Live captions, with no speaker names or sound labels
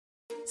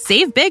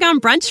Save big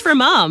on brunch for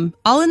mom,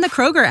 all in the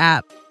Kroger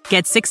app.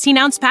 Get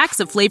 16-ounce packs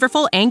of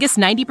flavorful Angus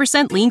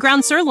 90% lean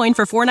ground sirloin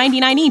for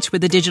 $4.99 each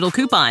with a digital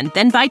coupon.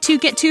 Then buy 2,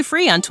 get 2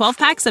 free on 12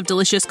 packs of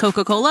delicious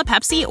Coca-Cola,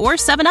 Pepsi, or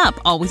 7-Up,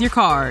 all with your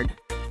card.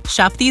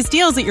 Shop these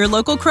deals at your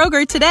local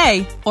Kroger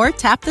today, or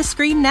tap the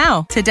screen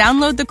now to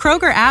download the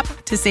Kroger app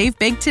to save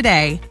big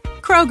today.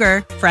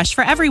 Kroger, fresh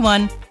for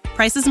everyone.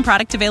 Prices and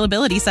product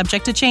availability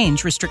subject to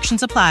change.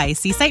 Restrictions apply.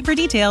 See site for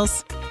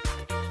details.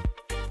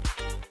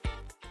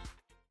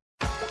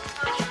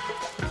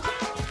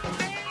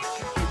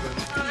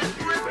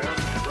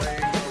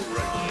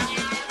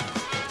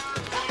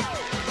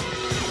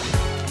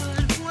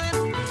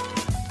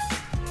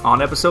 On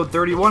episode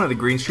 31 of the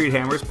Green Street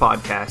Hammers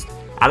podcast,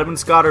 Adam and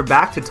Scott are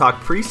back to talk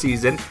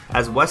preseason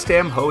as West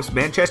Ham host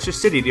Manchester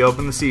City to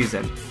open the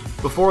season.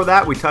 Before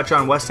that, we touch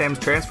on West Ham's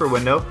transfer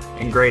window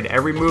and grade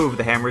every move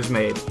the Hammers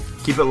made.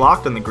 Keep it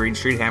locked on the Green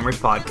Street Hammers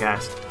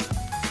podcast.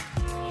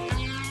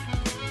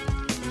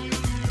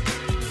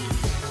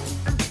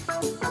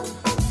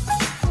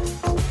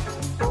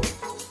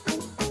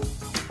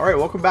 All right,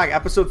 welcome back.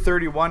 Episode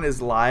 31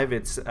 is live.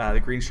 It's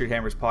the Green Street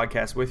Hammers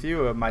podcast with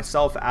you.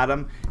 Myself,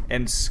 Adam,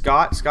 and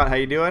Scott. Scott, how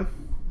you doing?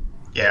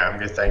 Yeah, I'm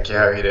good, thank you.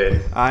 How are you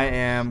doing? I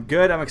am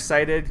good. I'm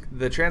excited.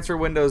 The transfer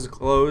window is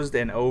closed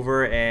and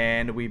over,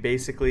 and we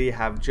basically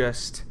have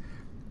just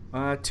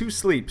 2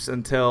 sleeps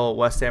until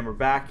West Ham are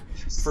back.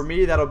 For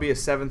me, that'll be a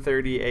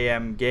 7:30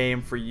 a.m.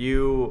 game. For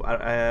you,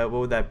 what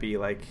would that be,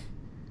 like?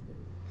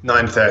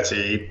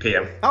 9:30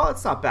 p.m. Oh,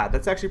 that's not bad.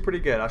 That's actually pretty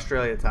good.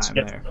 Australia time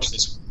there.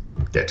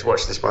 Get to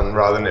watch this one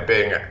rather than it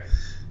being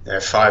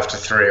at 5 to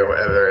 3 or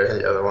whatever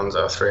the other ones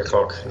are, 3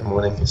 o'clock in the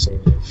morning. So.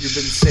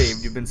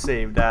 You've been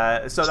saved.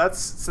 So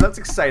that's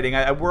exciting.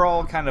 We're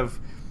all kind of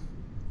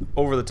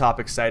over the top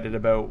excited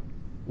about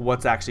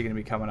what's actually going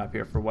to be coming up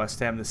here for West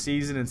Ham this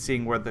season and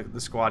seeing where the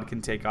squad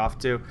can take off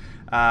to.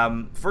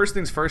 First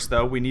things first,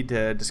 though, we need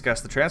to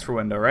discuss the transfer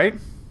window, right?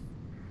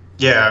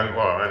 Yeah,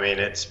 well, I mean,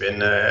 it's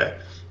been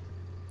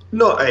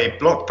not a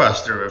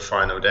blockbuster of a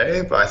final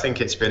day, but I think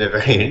it's been a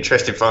very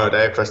interesting final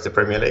day across the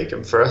Premier League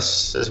and for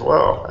us as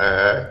well.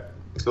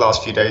 The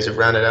last few days have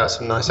rounded out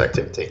some nice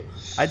activity.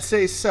 I'd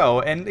say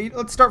so. And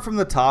let's start from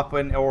the top,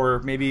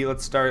 or maybe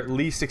let's start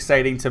least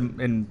exciting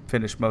and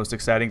finish most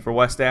exciting for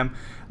West Ham.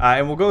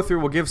 And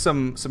we'll give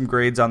some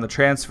grades on the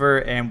transfer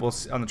and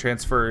on the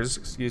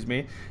transfers,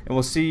 and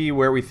we'll see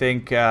where we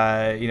think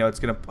how it's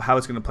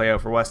gonna play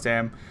out for West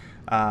Ham.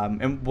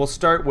 And we'll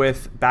start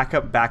with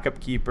backup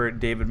keeper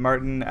David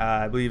Martin.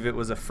 I believe it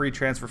was a free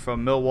transfer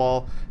from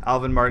Millwall.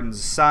 Alvin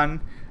Martin's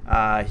son.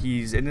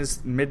 He's in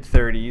his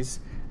mid-30s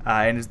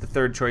and is the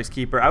third choice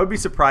keeper. I would be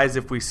surprised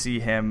if we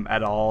see him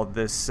at all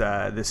this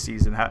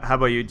season. How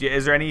about you?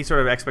 Is there any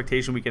sort of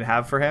expectation we can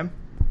have for him?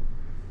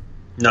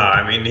 No,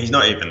 I mean, he's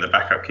not even the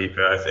backup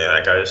keeper. I think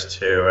that goes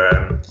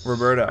to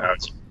Roberto.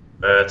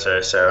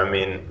 So, I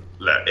mean,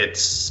 look,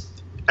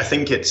 I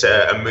think it's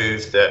a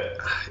move that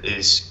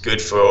is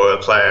good for the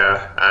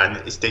player and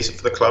it's decent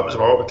for the club as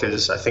well,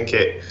 because I think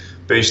it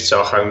boosts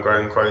our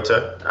homegrown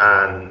quota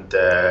and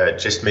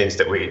just means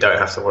that we don't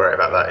have to worry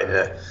about that in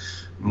a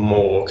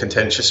more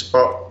contentious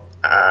spot.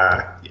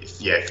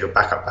 If your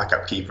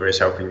backup keeper is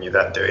helping you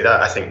doing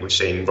that, I think we've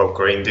seen Rob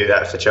Green do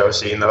that for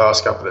Chelsea in the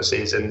last couple of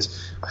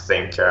seasons. I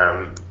think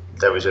I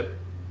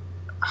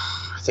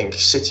think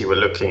City were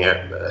looking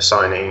at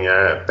signing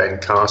Ben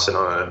Carson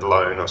on a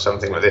loan or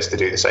something like this to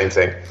do the same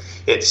thing.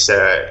 It's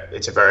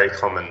a very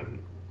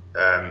common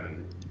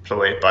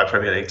ploy by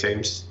Premier League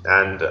teams,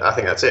 and I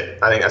think that's it.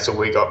 I think that's all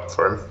we got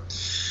for him.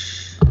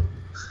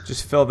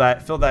 Just fill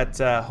that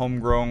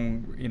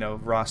homegrown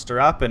roster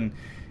up, and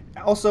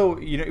also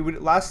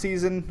last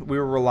season we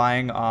were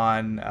relying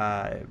on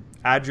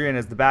Adrian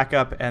as the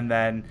backup, and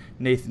then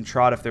Nathan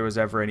Trott if there was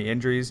ever any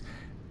injuries.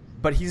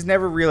 But he's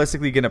never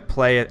realistically going to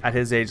play at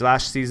his age.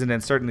 Last season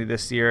and certainly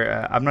this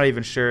year, I'm not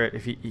even sure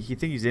if he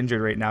thinks he's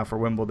injured right now for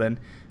Wimbledon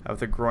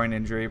with a groin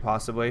injury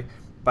possibly.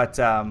 But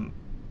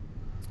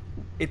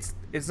it's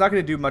not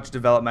going to do much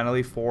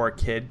developmentally for a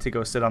kid to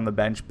go sit on the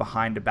bench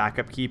behind a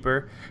backup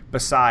keeper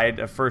beside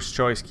a first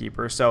choice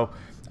keeper. So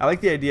I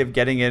like the idea of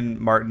getting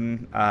in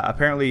Martin.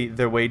 Apparently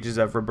the wages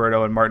of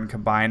Roberto and Martin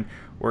combined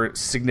were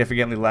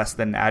significantly less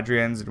than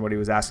Adrian's and what he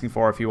was asking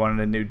for if he wanted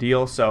a new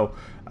deal. So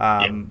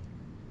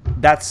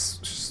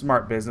that's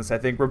smart business. I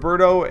think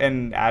Roberto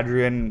and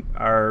Adrian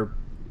are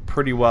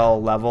pretty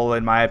well level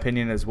in my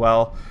opinion as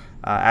well.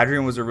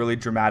 Adrian was a really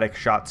dramatic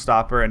shot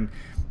stopper, and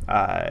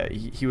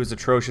he was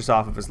atrocious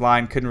off of his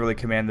line, couldn't really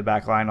command the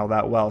back line all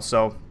that well.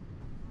 So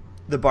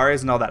the bar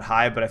isn't all that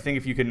high, but I think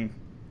if you can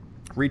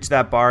reach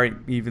that bar,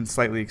 even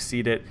slightly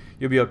exceed it,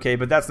 you'll be okay.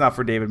 But that's not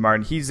for David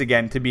Martin. He's,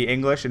 again, to be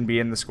English and be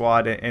in the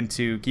squad and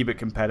to keep it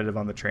competitive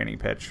on the training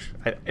pitch,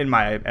 in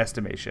my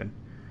estimation.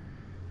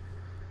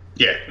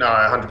 Yeah, no,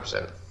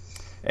 100%.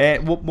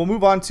 And we'll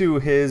move on to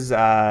his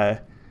battery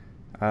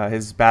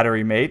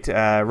mate,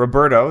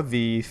 Roberto,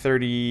 the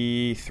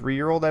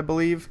 33-year-old, I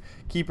believe,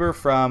 keeper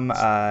from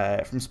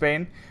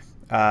Spain.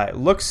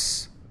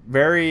 Looks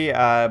very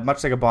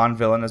much like a Bond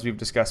villain, as we've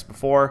discussed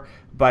before.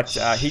 But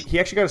he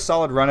actually got a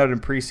solid run out in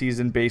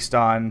preseason based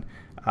on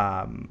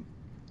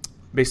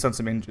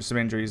some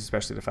injuries,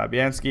 especially to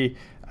Fabianski.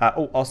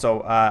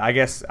 I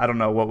guess I don't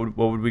know what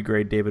would we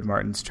grade David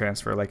Martin's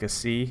transfer, like a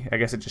C? I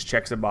guess it just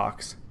checks a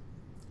box.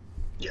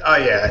 Oh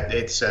yeah,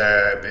 it's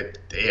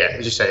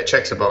as you say, it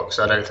checks a box.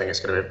 I don't think it's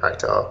going to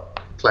impact our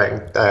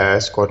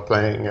squad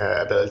playing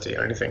ability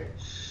or anything.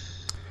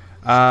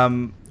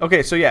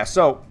 Okay,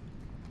 so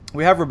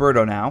we have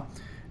Roberto now,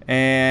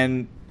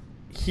 and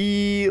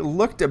he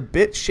looked a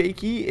bit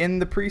shaky in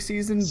the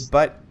preseason,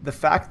 but the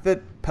fact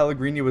that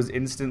Pellegrini was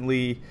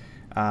instantly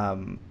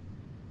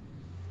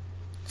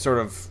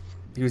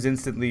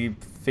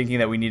thinking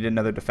that we needed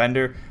another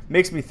defender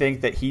makes me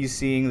think that he's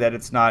seeing that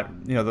it's not,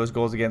 those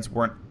goals against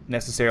weren't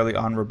necessarily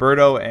on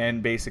Roberto,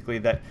 and basically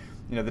that,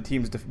 the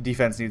team's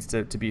defense needs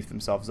to beef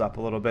themselves up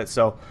a little bit.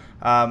 So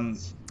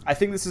I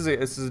think this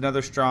is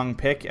another strong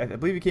pick. I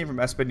believe he came from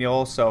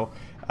Espanyol, so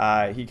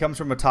he comes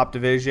from a top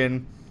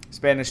division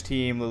Spanish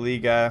team, La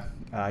Liga.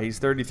 He's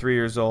 33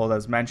 years old,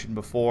 as mentioned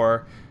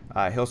before.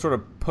 He'll sort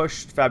of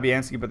push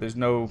Fabianski, but there's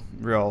no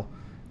real,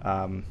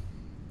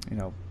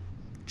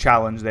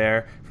 challenge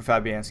there for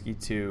Fabianski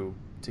to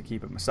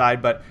keep him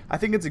aside. But I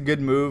think it's a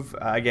good move.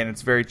 Again,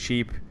 it's very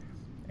cheap,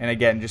 and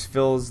again, just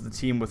fills the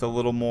team with a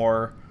little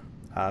more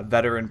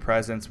veteran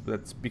presence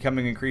that's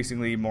becoming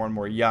increasingly more and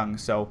more young.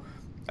 So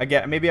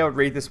again, maybe I would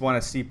rate this one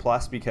a C+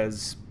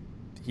 because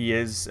he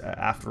is,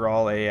 after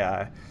all,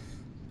 a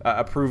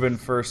proven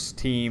first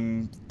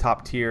team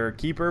top tier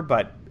keeper,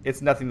 but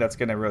it's nothing that's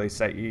going to really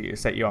set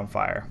you on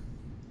fire.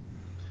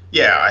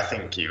 Yeah, I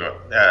think you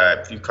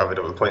covered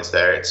all the points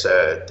there. It's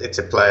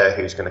a player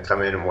who's going to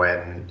come in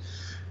when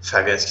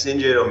Fabianski's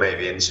injured, or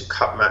maybe in some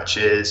cup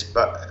matches.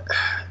 But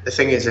the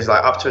thing is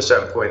like up to a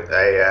certain point,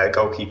 a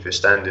goalkeeper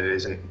standard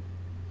isn't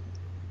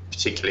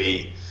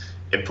particularly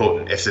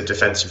important if the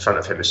defence in front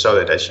of him is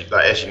solid. As you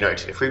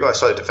noted, if we've got a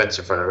solid defence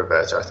in front of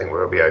Roberto, I think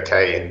we'll be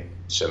okay in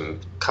some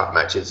cup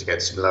matches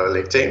against some lower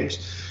league teams.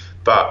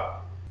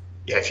 But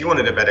yeah, if you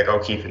wanted a better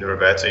goalkeeper than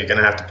Roberto, you're going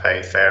to have to pay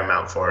a fair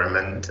amount for him,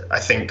 and I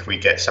think we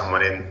get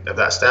someone in of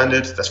that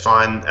standard. That's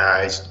fine.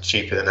 He's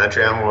cheaper than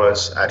Adrian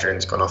was.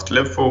 Adrian's gone off to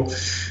Liverpool,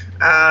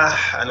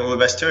 and all the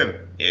best to him.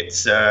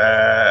 It's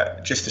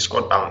just a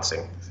squad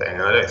balancing thing.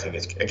 I don't think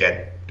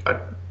it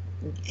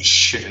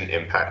shouldn't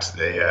impact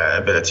the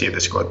ability of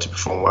the squad to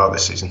perform well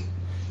this season.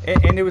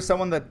 And it was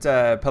someone that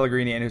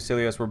Pellegrini and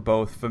Husilios were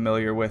both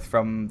familiar with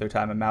from their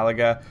time in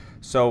Malaga.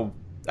 So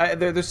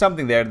there's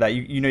something there that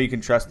you can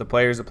trust the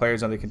players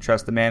know they can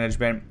trust the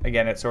management.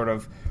 Again, it sort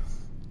of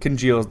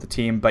congeals the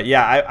team. But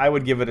yeah, I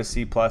would give it a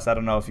C+. I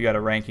don't know if you got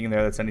a ranking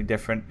there that's any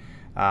different.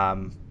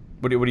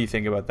 What do you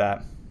think about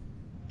that?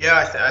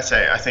 Yeah,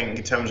 I think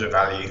in terms of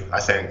value,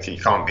 I think he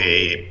can't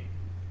be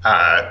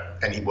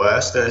any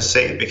worse than a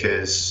C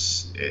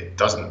because it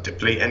doesn't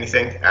deplete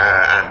anything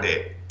and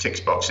it ticks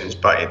boxes,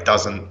 but it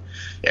doesn't.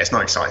 Yeah, it's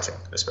not exciting,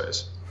 I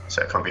suppose.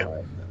 So it can't be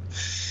higher.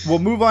 We'll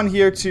move on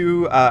here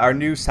to our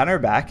new center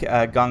back,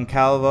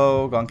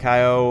 Goncalvo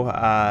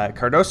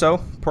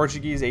Cardoso,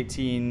 Portuguese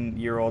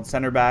 18-year-old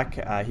center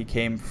back. He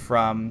came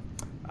from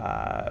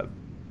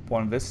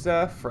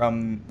Boavista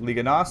from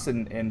Liga NOS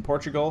in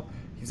Portugal.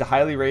 He's a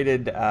highly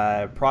rated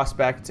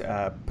prospect,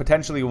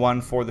 potentially one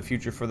for the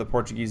future for the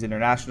Portuguese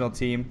international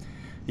team.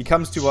 He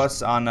comes to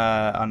us on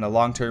a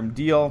long-term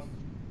deal.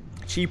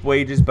 Cheap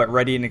wages, but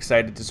ready and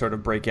excited to sort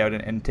of break out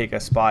and take a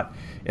spot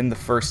in the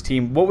first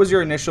team. What was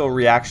your initial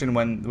reaction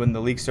when the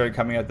leaks started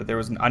coming out that there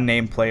was an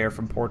unnamed player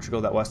from Portugal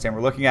that West Ham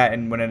were looking at,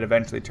 and when it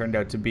eventually turned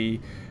out to be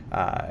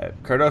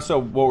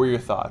Cardoso? What were your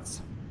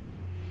thoughts?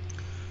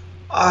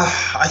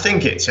 I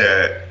think it's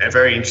a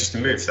very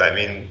interesting move. I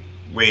mean,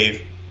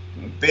 we've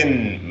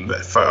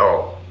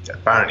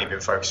apparently been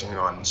focusing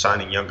on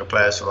signing younger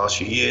players for the last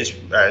few years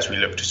as we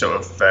look to sort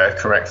of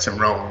correct some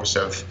wrongs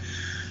of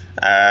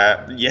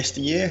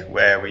yesteryear,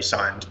 where we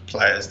signed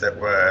players that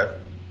were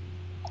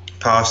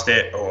past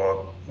it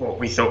or what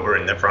we thought were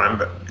in their prime,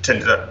 but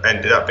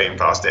ended up being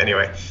past it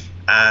anyway.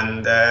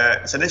 And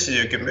so this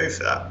is a good move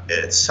for that.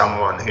 It's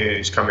someone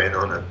who's come in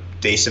on a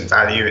decent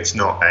value. It's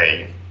not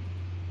a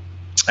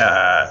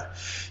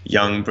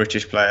young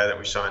British player that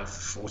we signed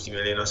for 40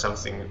 million or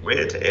something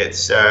weird.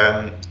 It's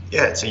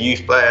it's a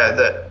youth player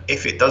that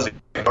if it does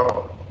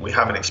well, we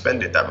haven't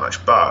expended that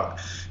much, but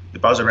the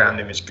buzz around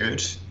him is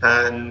good,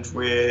 and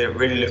we're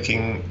really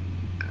looking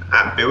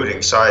at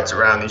building sides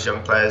around these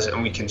young players,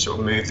 and we can sort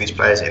of move these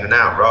players in and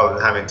out rather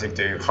than having to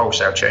do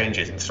wholesale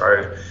changes and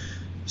throw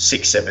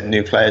 6-7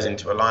 new players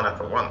into a lineup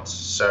at once.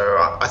 So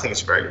I think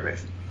it's a very good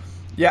move.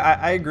 Yeah,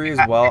 I agree as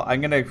well.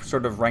 I'm going to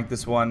sort of rank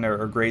this one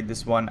or grade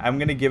this one. I'm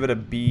going to give it a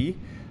B,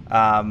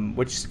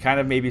 which kind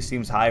of maybe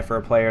seems high for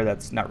a player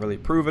that's not really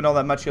proven all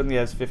that much. He only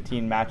has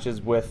 15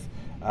 matches with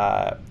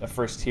a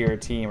first-tier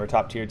team or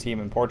top-tier team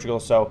in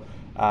Portugal. So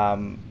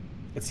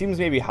it seems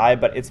maybe high,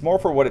 but it's more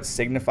for what it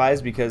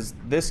signifies, because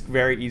this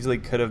very easily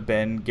could have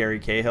been Gary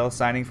Cahill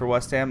signing for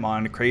West Ham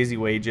on crazy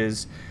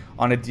wages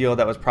on a deal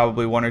that was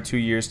probably 1 or 2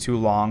 years too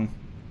long.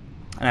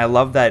 And I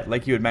love that,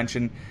 like you had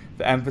mentioned,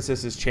 the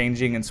emphasis is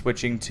changing and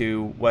switching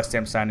to West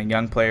Ham signing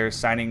young players,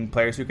 signing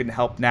players who can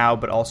help now,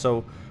 but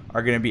also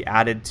are going to be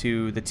added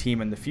to the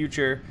team in the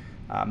future.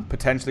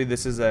 Potentially,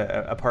 this is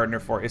a partner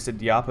for Issa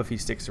Diop if he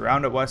sticks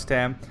around at West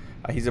Ham.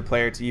 He's a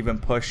player to even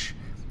push.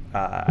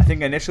 I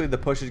think initially the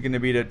push is going to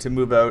be to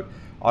move out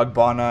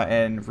Ogbonna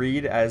and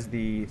Reed as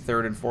the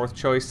third and fourth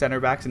choice center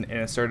backs and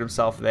assert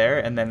himself there,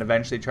 and then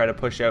eventually try to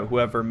push out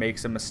whoever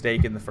makes a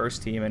mistake in the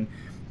first team. And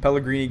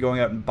Pellegrini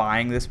going out and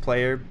buying this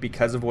player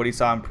because of what he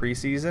saw in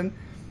preseason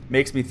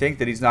makes me think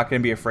that he's not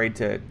going to be afraid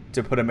to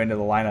put him into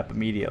the lineup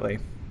immediately.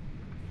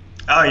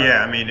 Oh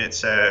yeah, I mean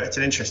it's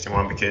an interesting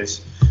one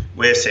because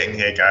we're sitting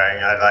here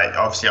going,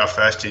 obviously our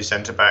first two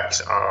centre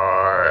backs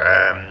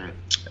are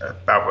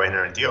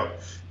Balbuena and Diop.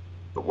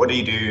 But what do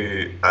you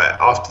do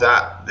after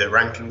that? The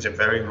rankings are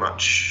very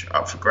much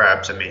up for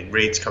grabs. I mean,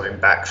 Reed's coming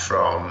back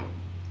from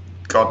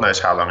God knows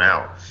how long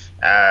out.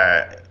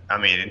 I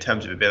mean, in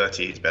terms of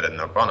ability, he's better than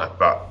Ogbonna,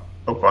 but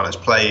Ogbonna's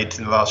played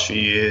in the last few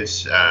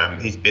years.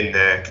 He's been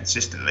there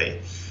consistently.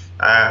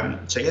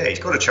 So yeah, he's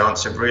got a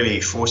chance of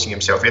really forcing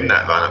himself in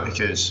that lineup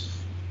because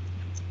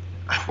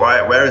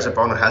whereas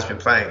Ogbonna has been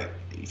playing,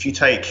 if you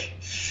take,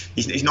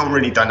 he's not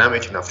really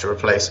dynamic enough to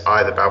replace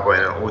either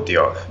Balbuena or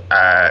Diop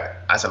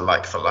as a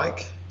like for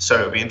like. So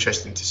it'll be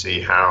interesting to see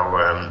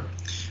how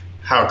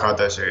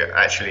Cardoso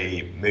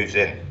actually moves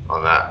in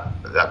on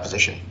that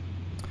position.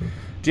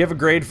 Do you have a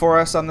grade for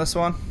us on this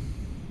one?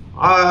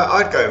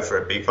 I'd go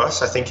for a B+. I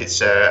think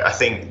it's. I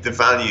think the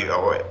value.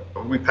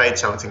 We paid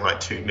something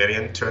like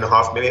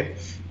 2.5 million.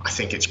 I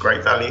think it's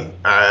great value.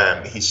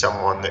 He's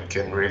someone that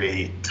can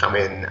really come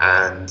in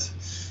and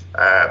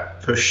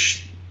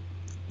push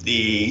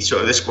the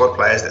sort of the squad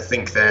players that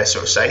think they're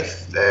sort of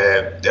safe.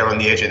 They're on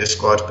the edge of the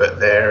squad, but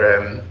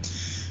they're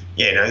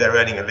they're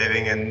earning a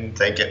living and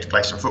they get to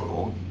play some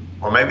football.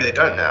 Or maybe they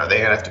don't now. They're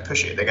going to have to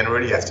push it. They're going to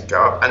really have to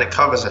go up. And it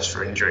covers us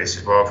for injuries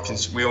as well,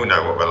 because we all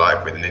know what we're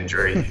like with an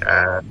injury.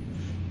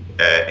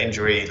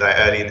 Injury like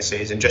early in the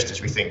season, just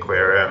as we think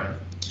we're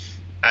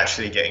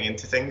actually getting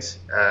into things.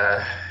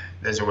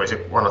 There's always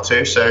one or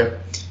two. So,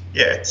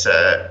 yeah,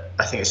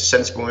 I think it's a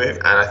sensible move,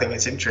 and I think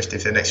it's interesting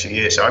for the next few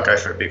years. So I'll go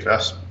for a B+.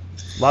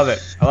 Love it.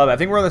 I love it. I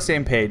think we're on the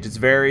same page. It's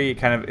very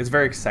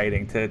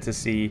exciting to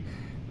see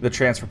the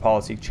transfer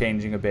policy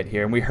changing a bit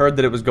here. And we heard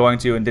that it was going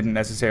to and didn't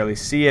necessarily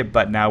see it,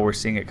 but now we're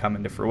seeing it come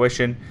into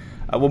fruition.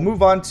 We'll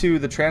move on to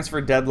the transfer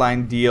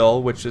deadline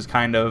deal, which is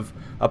kind of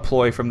a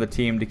ploy from the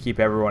team to keep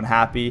everyone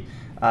happy.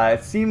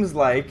 It seems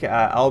like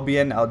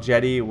Albion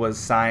Al-Jedi was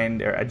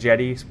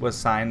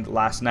signed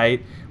last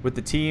night with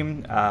the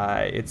team.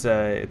 It's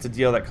a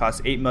deal that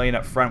costs $8 million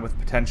up front with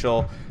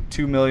potential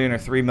 $2 million or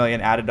 $3 million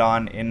added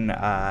on in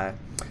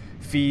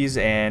fees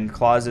and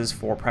clauses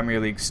for Premier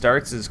League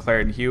starts, as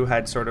Clarendon Hugh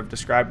had sort of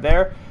described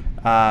there.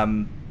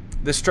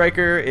 The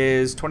striker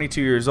is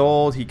 22 years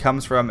old. He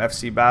comes from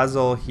FC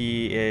Basel.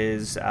 He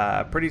is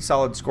a pretty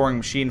solid scoring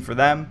machine for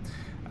them.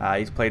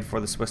 He's played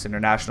for the Swiss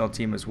international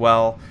team as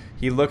well.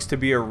 He looks to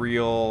be a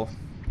real,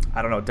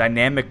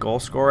 dynamic goal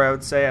scorer, I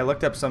would say. I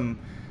looked up some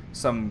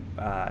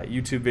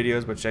YouTube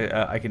videos, which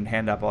I can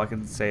hand up. All I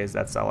can say is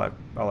that's all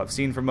I've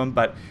seen from him.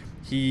 But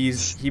he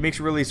makes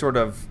really sort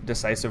of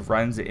decisive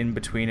runs in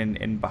between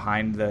and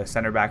behind the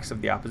center backs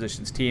of the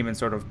opposition's team and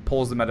sort of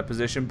pulls them out of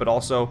position. But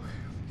also,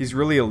 he's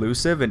really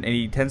elusive and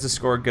he tends to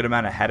score a good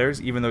amount of headers,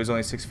 even though he's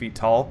only 6 feet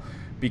tall,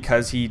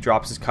 because he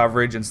drops his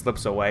coverage and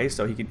slips away.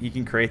 So he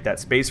can create that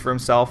space for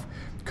himself.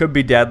 Could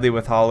be deadly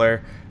with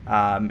Haller,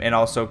 and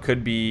also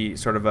could be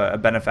sort of a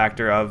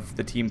benefactor of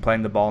the team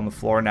playing the ball on the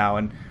floor now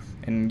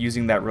and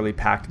using that really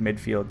packed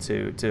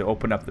midfield to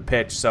open up the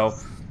pitch. So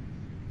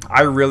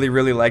I really,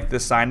 really like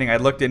this signing. I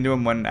looked into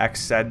him when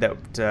X said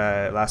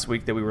that last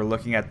week that we were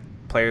looking at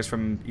players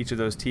from each of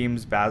those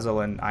teams, Basel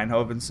and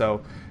Eindhoven.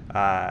 So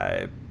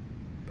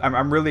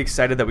I'm really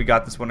excited that we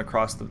got this one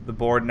across the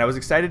board. And I was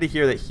excited to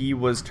hear that he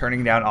was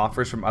turning down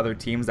offers from other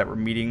teams that were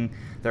meeting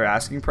their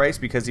asking price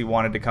because he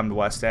wanted to come to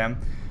West Ham.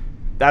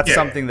 That's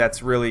something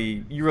that's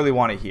you really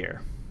want to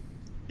hear.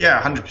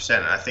 Yeah,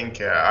 100%. I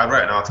think I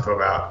wrote an article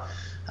about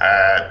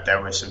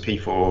there were some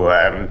people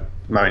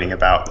moaning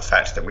about the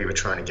fact that we were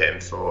trying to get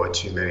him for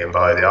 $2 million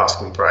by the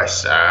asking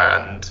price,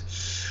 and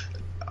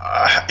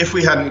if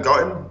we hadn't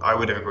got him, I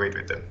would have agreed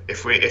with them.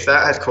 If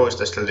that had caused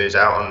us to lose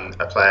out on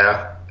a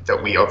player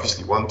that we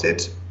obviously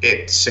wanted,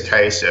 it's a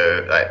case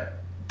of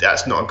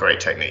that's not a great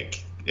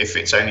technique. If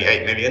it's only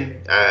 $8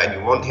 million and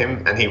you want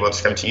him and he wants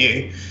to come to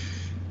you,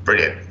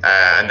 brilliant.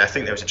 And I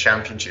think there was a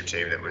championship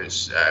team that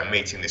was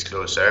meeting this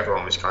clause, so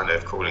everyone was kind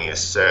of calling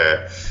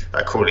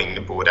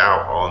the board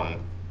out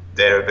on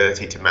their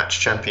ability to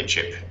match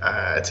championship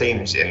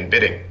teams in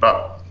bidding.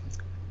 But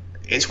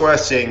it's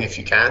worth seeing if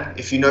you can.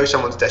 If you know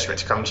someone's desperate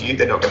to come to you,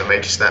 they're not going to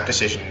make a snap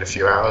decision in a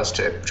few hours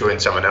to join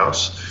someone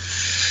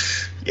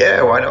else.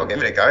 Yeah, why not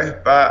give it a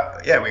go?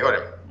 But yeah, we got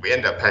him. We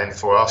end up paying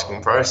full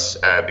asking price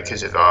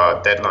because of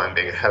our deadline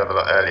being a hell of a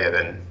lot earlier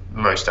than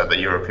most other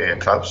European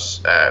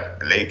clubs,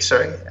 leagues.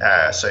 So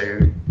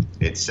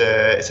it's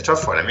a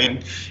tough one. I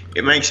mean,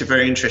 it makes it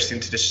very interesting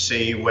to just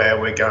see where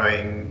we're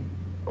going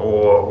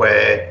or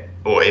where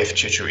or if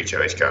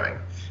Chicharito is going.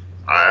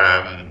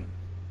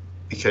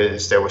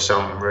 Because there were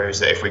some rumours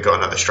that if we got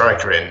another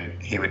striker in,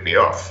 he would be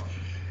off.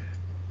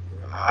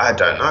 I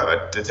don't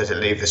know. Does it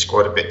leave the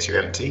squad a bit too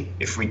empty?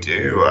 If we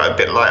do, a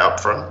bit light up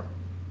front,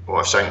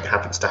 or if something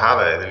happens to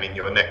Haller, I mean,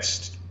 your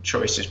next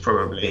choice is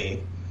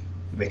probably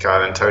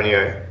Michail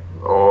Antonio,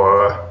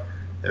 or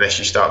unless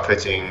you start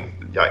putting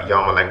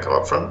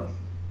Yarmolenko up front,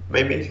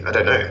 maybe. I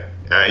don't know.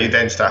 You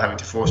then start having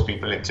to force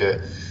people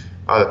into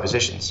other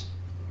positions.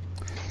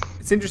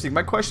 It's interesting.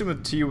 My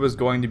question to you was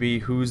going to be,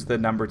 who's the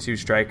number 2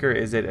 striker?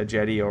 Is it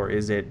Ajeti or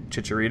is it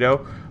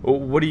Chicharito?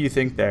 What do you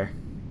think there?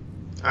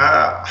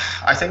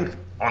 I think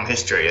on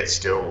history it's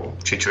still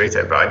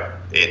Chicharito, but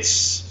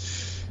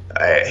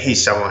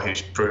he's someone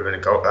who's proven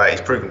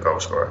goal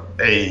scorer.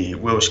 He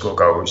will score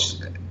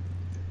goals.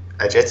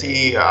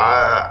 Ajeti,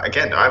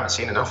 again, I haven't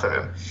seen enough of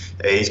him.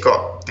 He's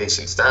got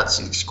decent stats.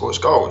 He scores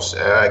goals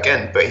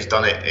again, but he's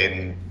done it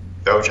in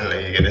Belgian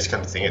league and this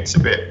kind of thing. It's a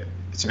bit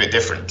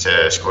different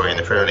to scoring in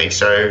the Premier League.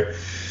 So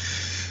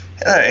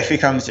if he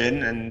comes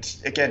in, and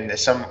again,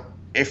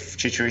 if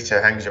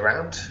Chicharito hangs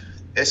around,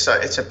 it's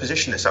a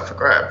position that's up for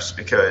grabs,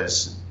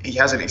 because he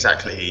hasn't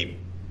exactly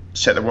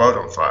set the world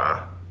on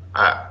fire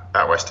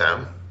at West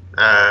Ham.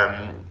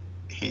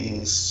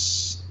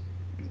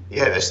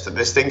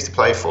 There's things to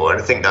play for,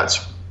 and I think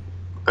that's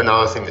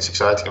another thing that's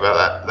exciting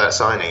about that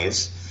signing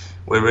is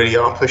we really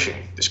are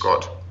pushing the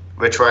squad.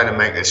 We're trying to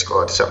make this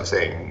squad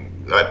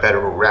something like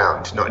better all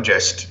round, not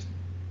just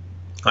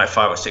like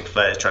 5 or 6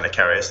 players trying to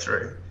carry us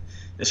through.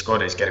 The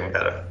squad is getting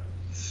better.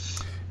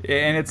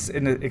 And it's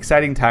an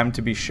exciting time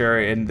to be sure,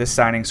 in this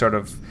signing sort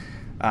of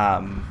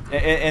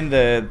in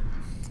the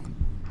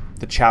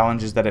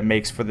challenges that it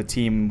makes for the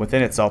team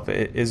within itself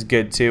is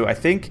good too. I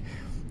think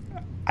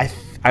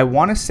I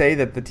want to say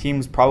that the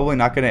team's probably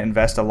not going to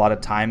invest a lot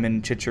of time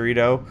in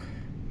Chicharito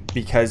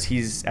because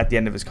he's at the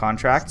end of his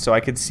contract. So I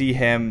could see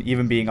him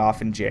even being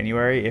off in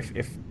January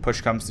if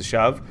push comes to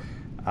shove,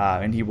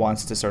 and he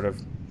wants to sort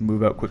of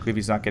move out quickly if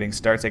he's not getting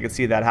starts. I could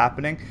see that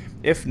happening.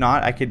 If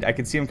not, I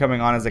could see him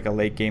coming on as like a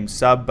late game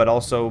sub, but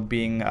also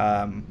being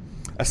a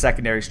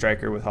secondary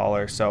striker with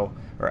Haller,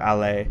 or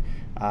Ale.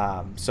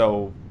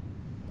 So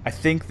I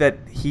think that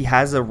he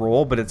has a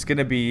role, but it's going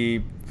to be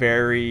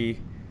very,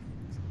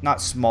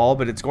 not small,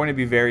 but it's going to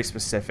be very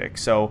specific.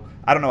 So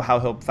I don't know how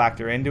he'll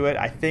factor into it.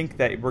 I think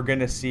that we're going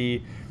to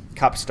see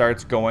cup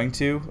starts going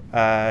to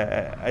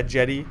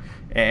Ajeti,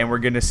 and we're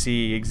going to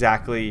see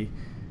exactly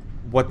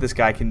what this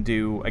guy can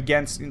do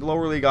against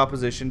lower league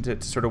opposition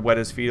to sort of wet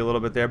his feet a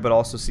little bit there, but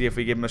also see if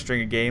we give him a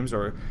string of games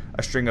or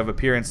a string of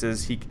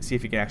appearances, see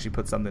if he can actually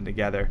put something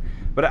together.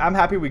 But I'm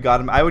happy we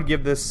got him. I would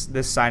give this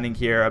signing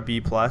here a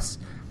B+.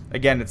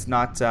 Again, it's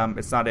not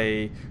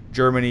a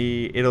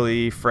Germany,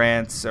 Italy,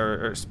 France,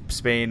 or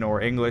Spain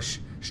or English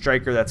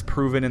striker that's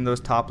proven in those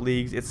top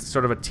leagues. It's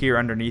sort of a tier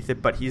underneath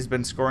it, but he's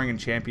been scoring in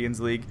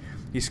Champions League.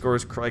 He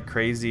scores like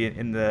crazy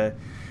in the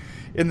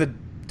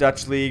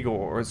Dutch league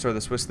or sort of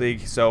the Swiss league.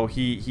 So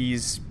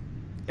he's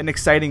an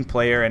exciting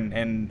player,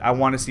 and I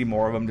want to see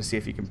more of him to see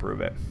if he can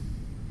prove it.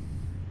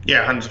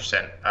 Yeah,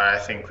 100%. I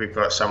think we've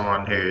got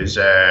someone who's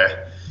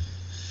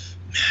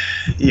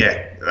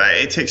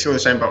it ticks all the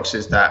same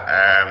boxes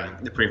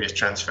that the previous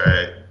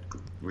transfer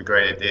we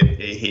graded did.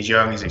 He's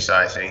young, he's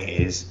exciting,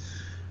 he's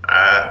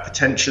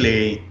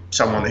potentially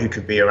someone who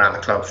could be around the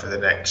club for the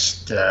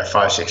next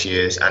 5-6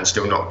 years and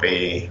still not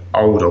be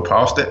old or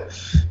past it.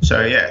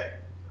 So yeah,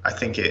 I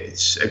think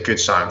it's a good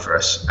sign for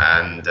us,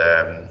 and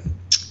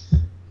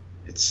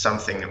it's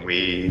something that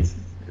we've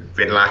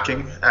been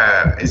lacking.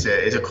 Is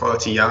a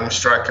quality young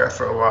striker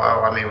for a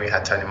while. I mean, we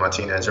had Tony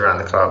Martinez around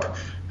the club,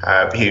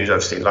 but he was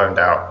obviously loaned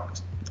out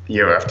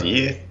year after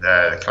year.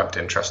 The club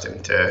didn't trust him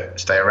to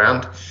stay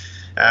around.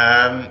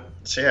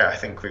 So yeah, I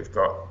think we've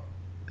got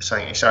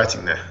something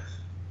exciting there.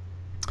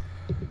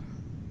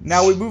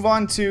 Now we move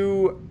on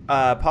to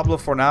Pablo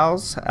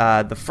Fornals,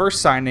 the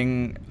first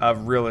signing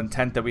of real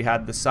intent that we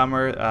had this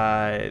summer.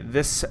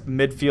 This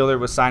midfielder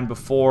was signed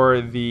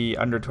before the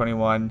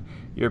Under-21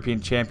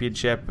 European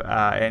Championship,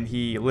 and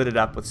he lit it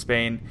up with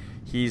Spain.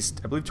 He's,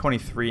 I believe,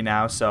 23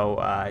 now,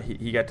 so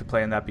he got to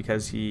play in that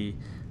because he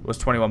was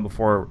 21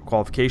 before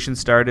qualification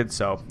started,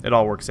 so it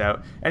all works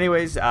out.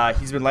 Anyways,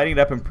 he's been lighting it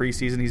up in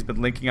preseason. He's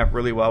been linking up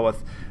really well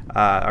with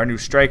our new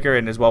striker,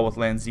 and as well with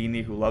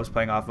Lanzini, who loves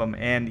playing off him,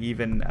 and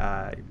even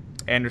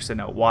Anderson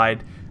out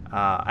wide.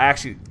 I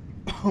actually,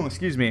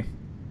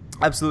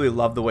 absolutely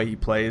love the way he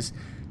plays.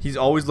 He's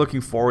always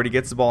looking forward. He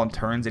gets the ball and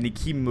turns, and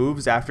he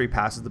moves after he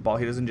passes the ball.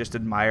 He doesn't just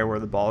admire where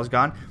the ball has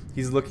gone.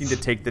 He's looking to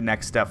take the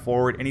next step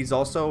forward, and he's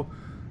also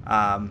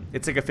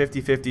it's like a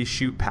 50-50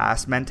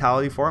 shoot-pass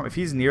mentality for him. If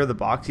he's near the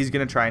box, he's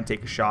going to try and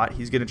take a shot.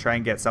 He's going to try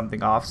and get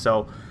something off.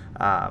 So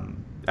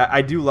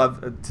I do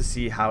love to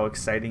see how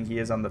exciting he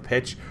is on the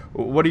pitch.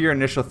 What are your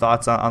initial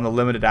thoughts on the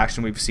limited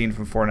action we've seen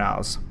from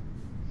Fornals?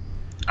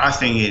 I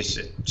think he's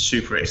a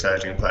super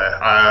exciting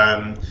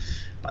player.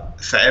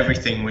 For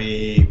everything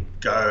we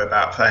go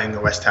about playing the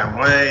West Ham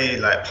way,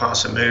 like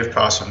pass and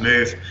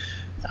move,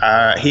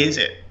 he is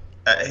it.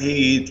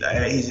 He's,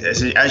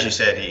 as you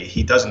said,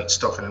 he doesn't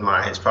stop and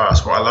admire his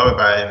past. What I love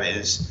about him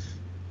is,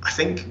 I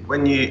think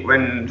when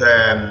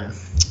the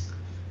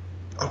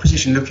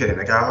opposition look at him,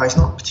 they go, "Oh, he's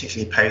not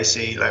particularly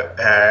pacey. Like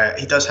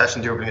he does have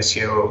some dribbling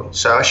skill,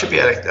 so I should be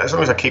able to, as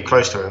long as I keep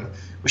close to him,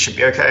 we should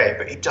be okay."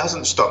 But he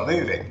doesn't stop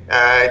moving.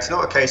 It's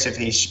not a case of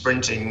he's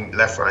sprinting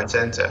left, right, and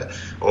centre,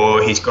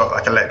 or he's got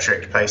like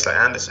electric pace like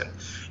Anderson.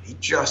 He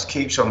just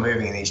keeps on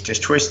moving, and he's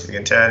just twisting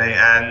and turning,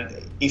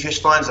 and he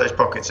just finds those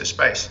pockets of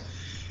space.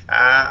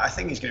 I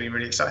think he's going to be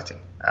really exciting.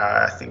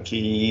 I think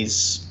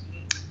he's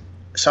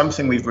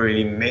something we've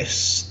really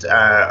missed.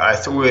 I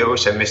thought we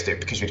also missed it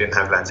because we didn't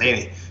have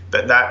Lanzini.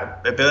 But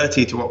that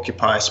ability to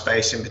occupy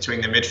space in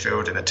between the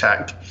midfield and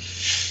attack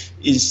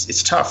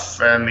it's tough.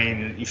 I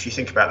mean, if you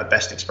think about the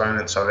best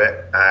exponents of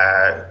it,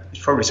 it's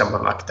probably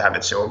someone like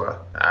David Silva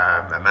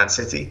at Man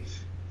City.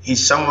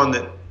 He's someone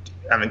that,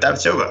 I mean, David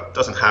Silva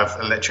doesn't have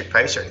electric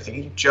pace or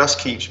anything. He just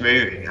keeps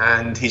moving,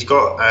 and he's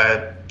got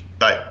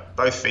like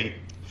both feet.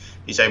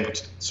 He's able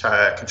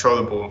to control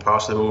the ball and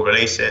pass the ball,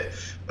 release it,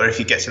 or if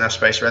he gets enough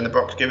space around the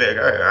box, give it a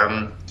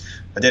go.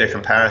 I did a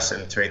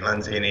comparison between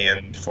Lanzini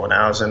and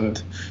Fornals,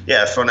 and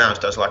yeah, Fornals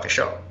does like a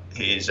shot.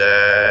 He's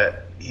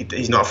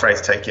not afraid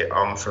to take it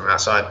on from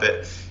outside,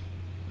 but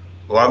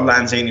while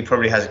Lanzini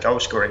probably has a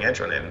goal-scoring edge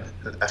on him,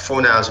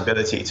 Fornals'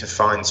 ability to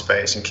find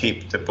space and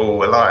keep the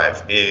ball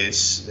alive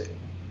it's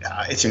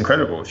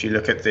incredible. If you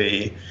look at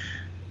the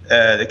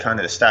kind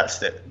of the stats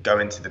that go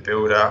into the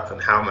build-up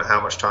and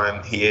how much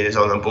time he is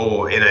on the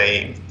ball in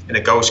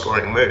a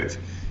goal-scoring move,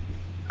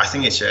 I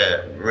think it's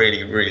a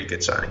really, really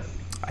good signing.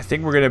 I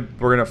think we're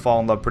gonna fall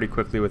in love pretty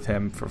quickly with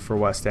him for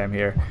West Ham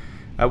here.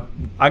 I'm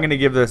gonna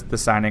give the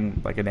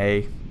signing like an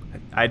A.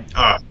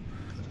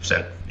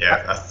 100%.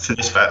 Yeah, for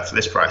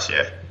this price,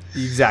 yeah.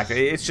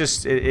 Exactly. It's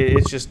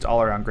just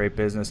all around great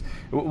business.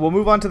 We'll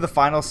move on to the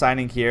final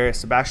signing here.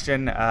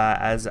 Sebastian,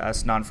 as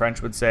us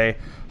non-French would say,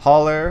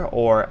 Haller,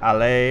 or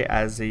Haller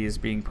as he is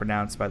being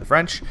pronounced by the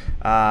French.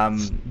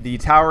 The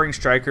towering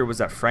striker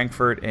was at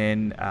Frankfurt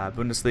in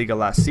Bundesliga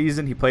last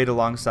season. He played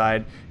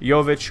alongside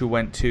Jovic, who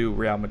went to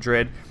Real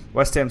Madrid.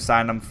 West Ham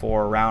signed him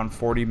for around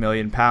 £40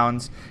 million.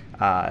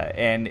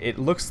 And it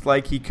looks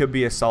like he could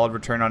be a solid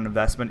return on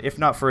investment, if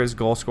not for his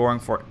goal scoring,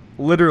 for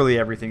literally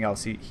everything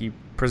else he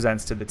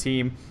presents to the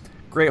team.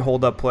 Great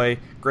hold-up play,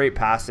 great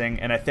passing,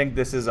 and I think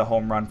this is a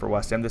home run for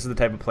West Ham. This is the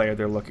type of player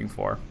they're looking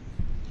for.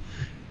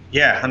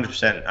 Yeah,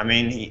 100%. I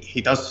mean, he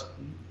does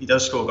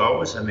score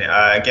goals. I mean,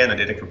 again, I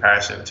did a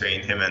comparison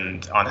between him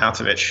and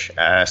Arnautovic,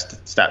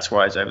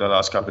 stats-wise, over the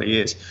last couple of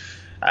years.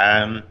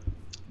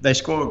 They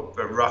score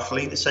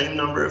roughly the same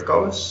number of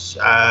goals,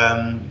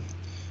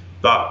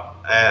 but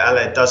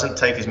Ale doesn't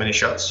take as many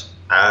shots.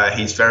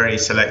 He's very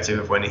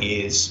selective when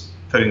he is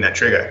pulling that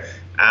trigger,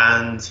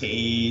 and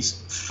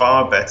he's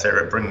far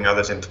better at bringing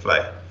others into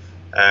play.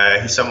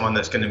 He's someone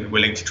that's going to be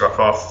willing to drop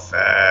off,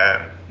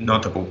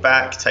 nod the ball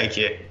back, take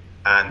it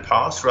and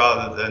pass,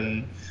 rather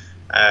than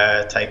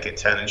take it,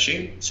 turn and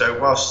shoot. So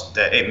whilst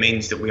it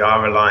means that we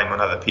are relying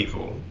on other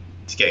people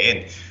to get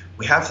in,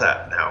 we have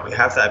that now. We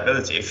have that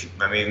ability.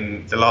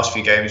 The last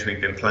few games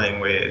we've been playing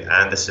with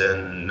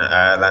Anderson,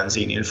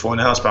 Lanzini and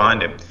Fornals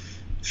behind him.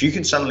 If you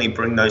can suddenly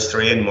bring those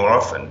three in more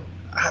often,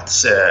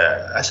 that's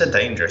a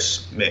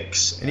dangerous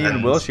mix. And even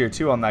Wilshere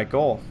too on that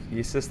goal. He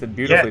assisted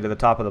beautifully to the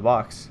top of the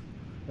box.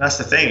 That's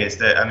the thing, is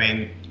that, I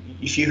mean,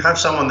 if you have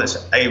someone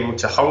that's able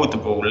to hold the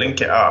ball, link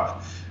it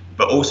up,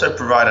 but also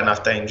provide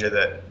enough danger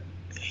that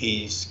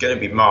he's going to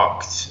be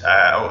marked,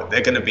 or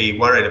they're going to be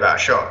worried about a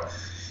shot,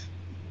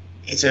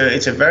 it's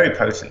a very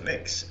potent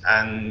mix.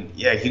 And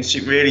yeah, you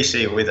can really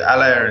see with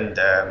Haller and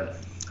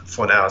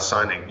Fornals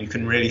signing, you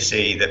can really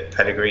see that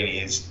Pellegrini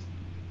is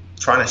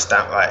trying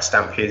to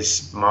stamp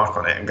his mark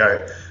on it and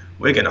go,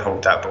 we're going to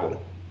hold that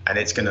ball, and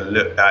it's going to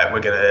look like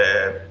we're going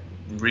to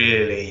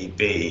really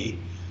be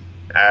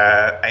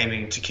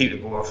aiming to keep the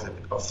ball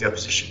off the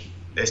opposition.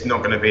 It's not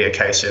going to be a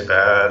case of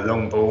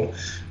long ball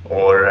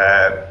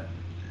or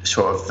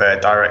sort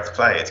of direct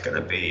play. It's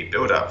going to be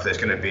build up. There's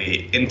going to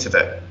be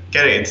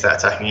get it into that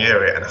attacking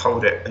area and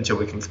hold it until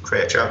we can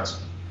create a chance.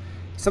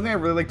 Something I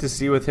really like to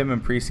see with him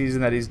in preseason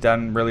that he's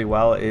done really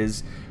well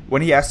is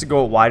when he has to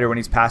go wider, when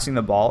he's passing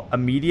the ball,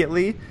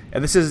 immediately,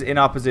 and this is in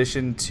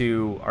opposition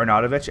to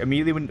Arnautovic,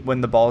 immediately when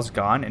the ball's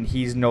gone and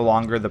he's no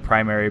longer the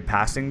primary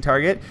passing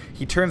target,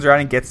 he turns around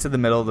and gets to the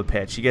middle of the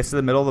pitch. He gets to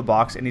the middle of the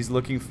box and he's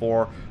looking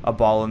for a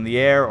ball in the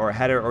air or a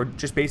header, or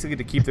just basically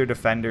to keep their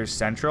defenders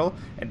central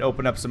and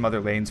open up some other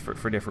lanes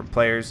for different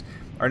players.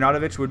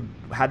 Arnautovic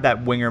had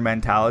that winger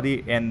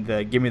mentality and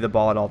the give me the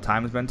ball at all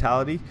times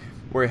mentality,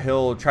 where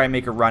he'll try and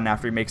make a run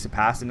after he makes a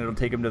pass and it'll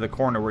take him to the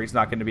corner where he's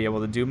not going to be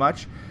able to do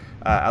much.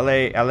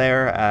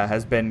 Haller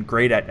has been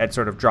great at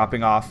sort of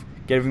dropping off,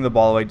 giving the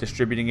ball away,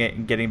 distributing it,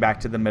 and getting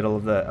back to the middle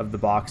of the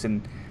box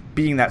and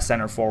being that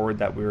center forward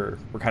that we're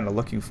kind of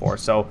looking for.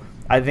 So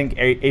I think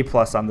A+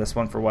 on this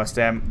one for West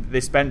Ham.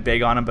 They spent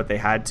big on him, but they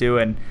had to,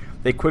 and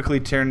they quickly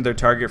turned their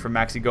target from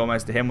Maxi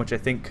Gomez to him, which I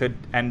think could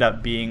end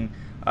up being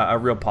a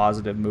real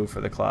positive move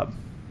for the club.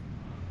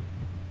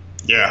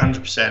 Yeah,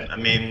 100%. I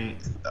mean,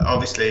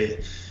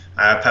 obviously,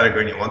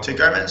 Pellegrini wanted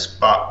Gomez,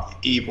 but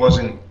it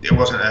wasn't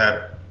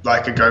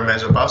like a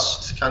Gomez or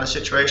bust kind of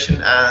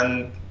situation,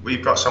 and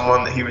we've got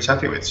someone that he was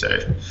happy with, so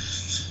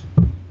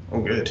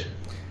all good.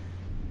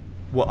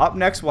 Well, up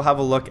next, we'll have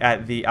a look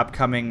at the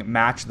upcoming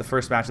match, the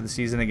first match of the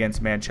season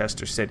against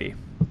Manchester City.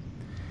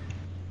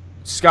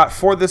 Scott,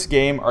 for this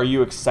game, are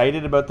you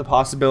excited about the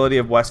possibility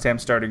of West Ham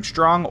starting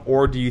strong,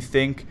 or do you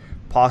think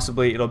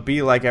possibly it'll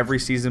be like every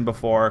season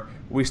before,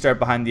 we start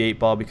behind the 8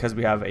 ball because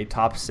we have a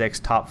top 6,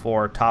 top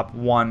 4, top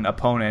 1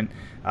 opponent?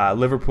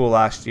 Liverpool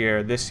last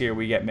year. This year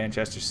we get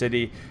Manchester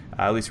City.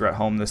 At least we're at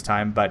home this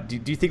time. But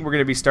do you think we're going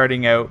to be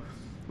starting out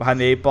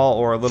behind the 8 ball,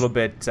 or a little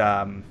bit,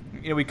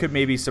 we could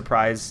maybe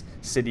surprise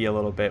City a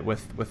little bit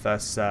with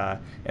us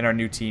in our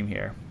new team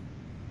here?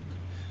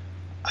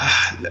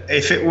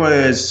 If it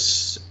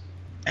was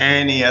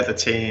any other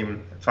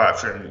team, apart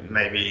from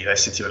maybe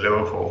City or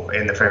Liverpool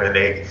in the Premier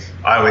League,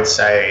 I would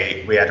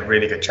say we had a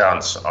really good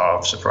chance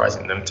of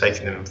surprising them,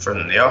 taking them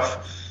from the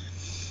off.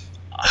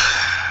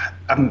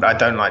 I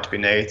don't like to be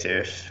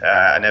negative.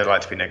 I never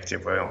like to be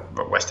negative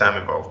with West Ham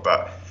involved,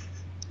 but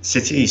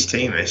City's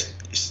team is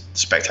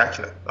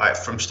spectacular.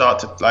 From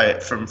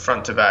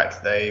front to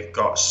back, they've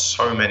got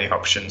so many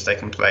options. They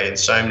can play in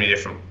so many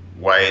different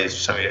ways,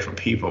 so many different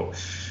people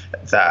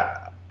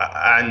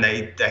and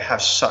they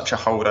have such a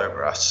hold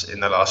over us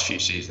in the last few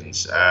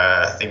seasons.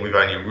 I think we've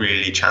only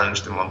really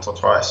challenged them once or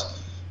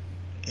twice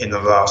in the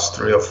last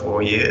 3 or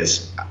 4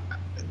 years.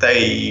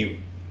 They're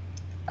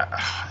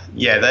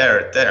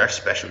a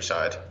special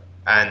side.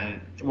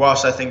 And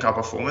whilst I think our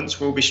performance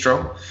will be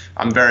strong,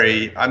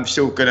 I'm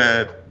still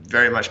gonna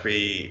very much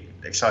be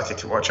excited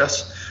to watch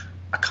us.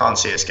 I can't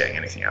see us getting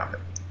anything out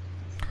of it.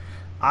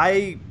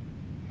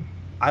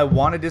 I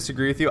want to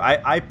disagree with you.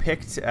 I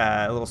picked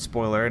a little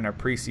spoiler in our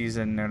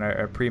preseason and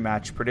our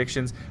pre-match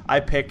predictions. I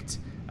picked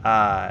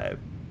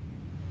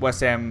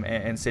West Ham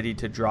and City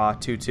to draw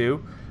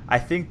 2-2. I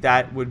think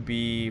that would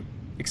be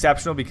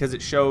exceptional because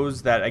it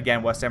shows that,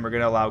 again, West Ham are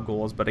going to allow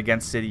goals, but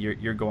against City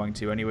you're going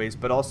to anyways.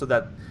 But also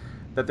that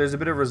there's a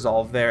bit of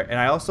resolve there. And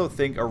I also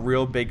think a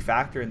real big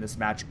factor in this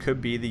match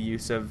could be the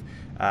use of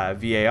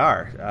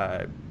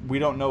VAR. We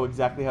don't know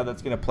exactly how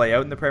that's going to play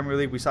out in the Premier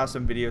League. We saw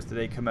some videos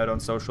today come out on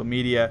social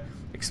media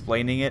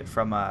explaining it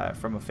from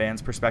a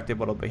fan's perspective,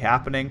 what'll be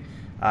happening.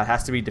 It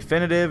has to be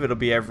definitive. It'll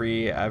be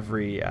every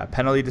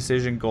penalty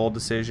decision, goal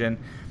decision.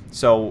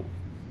 So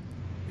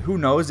who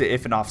knows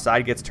if an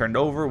offside gets turned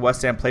over.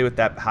 West Ham play with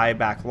that high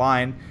back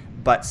line,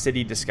 but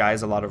City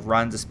disguise a lot of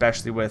runs,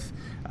 especially with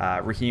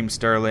Raheem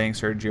Sterling,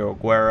 Sergio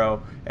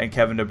Aguero, and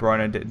Kevin De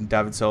Bruyne and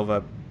David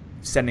Silva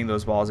sending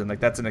those balls in.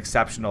 That's an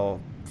exceptional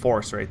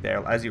force right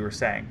there, as you were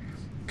saying.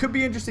 Could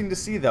be interesting to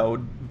see, though.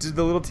 Do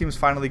the little teams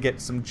finally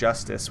get some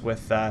justice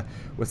with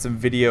some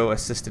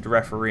video-assisted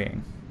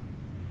refereeing?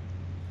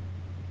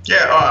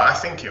 Yeah, I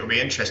think it will be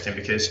interesting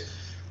because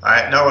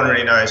no one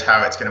really knows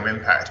how it's going to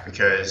impact,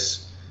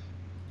 because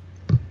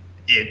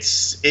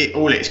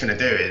all it's going to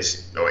do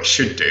is, or it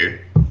should do,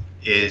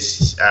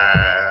 is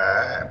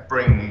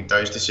bring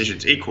those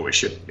decisions equal. It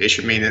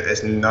should mean that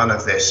there's none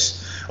of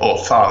this, or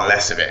far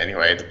less of it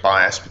anyway, the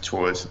bias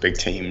towards the big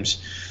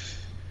teams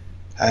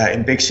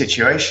in big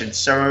situations.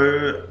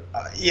 So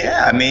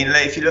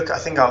if you look, I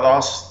think our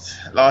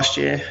last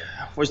year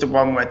was the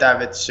one where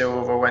David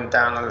Silva went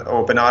down,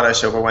 or Bernardo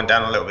Silva went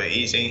down a little bit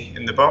easy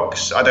in the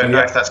box. I don't know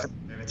if that's going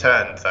to be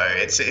returned though.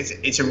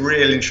 It's a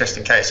real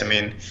interesting case. I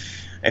mean,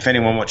 if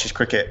anyone watches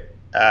cricket,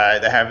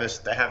 they have this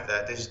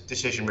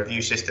decision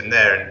review system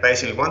there, and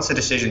basically once the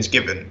decision's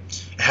given,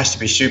 it has to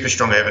be super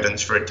strong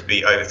evidence for it to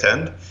be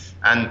overturned.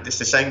 And it's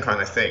the same kind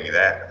of thing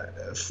that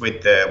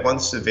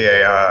once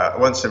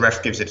the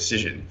ref gives a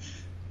decision,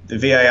 the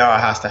VAR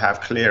has to have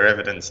clear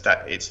evidence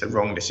that it's the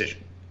wrong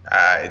decision.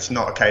 It's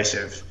not a case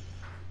of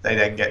they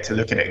then get to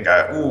look at it and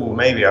go, "Oh,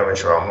 maybe I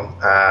was wrong."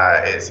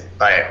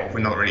 We're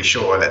not really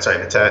sure. Let's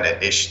overturn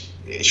it.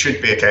 It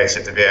should be a case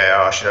that the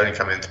VAR should only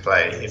come into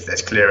play if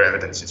there's clear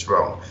evidence it's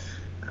wrong.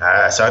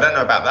 So I don't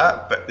know about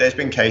that, but there's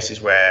been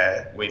cases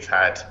where we've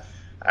had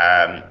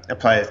a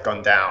player's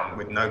gone down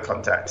with no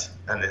contact,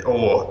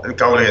 or the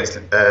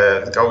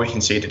goal we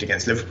conceded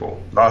against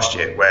Liverpool last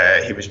year,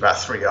 where he was about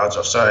 3 yards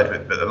offside,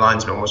 but the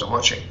linesman wasn't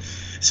watching.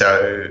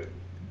 So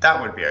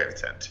that would be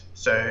overturned.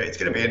 So it's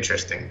going to be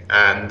interesting.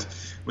 And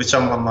with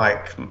someone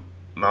like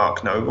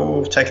Mark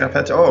Noble taking up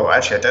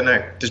actually, I don't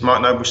know. Does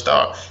Mark Noble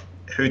start?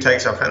 Who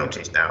takes our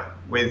penalties now?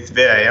 With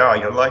VAR,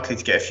 you're likely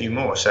to get a few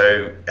more.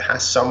 So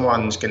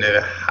someone's going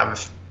to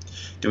have.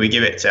 Do we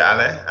give it to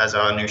Ale as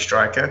our new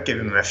striker? Give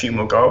him a few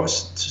more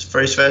goals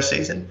for his first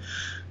season?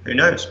 Who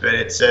knows? But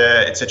it's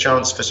a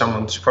chance for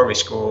someone to probably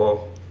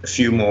score a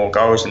few more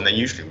goals than they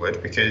usually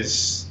would,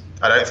 because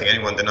I don't think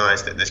anyone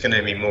denies that there's going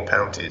to be more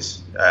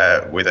penalties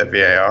with a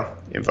VAR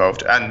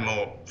involved, and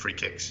more free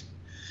kicks.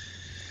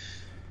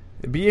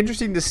 It'd be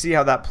interesting to see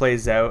how that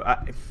plays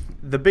out.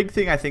 the big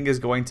thing I think is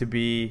going to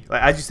be,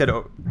 as you said,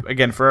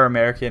 again, for our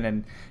American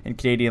and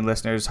Canadian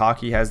listeners,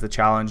 hockey has the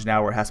challenge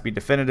now where it has to be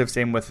definitive.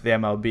 Same with the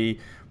MLB,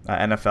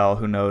 NFL.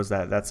 Who knows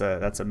that's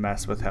a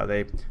mess with how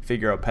they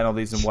figure out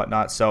penalties and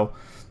whatnot. So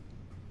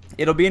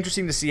it'll be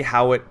interesting to see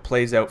how it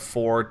plays out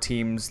for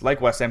teams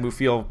like West Ham who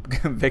feel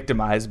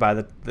victimized by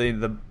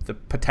the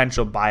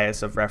potential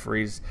bias of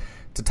referees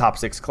to top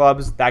six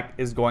clubs. That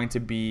is going to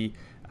be,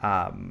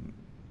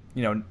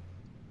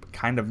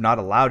 kind of not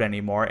allowed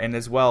anymore. And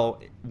as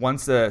well,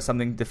 once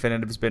something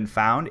definitive has been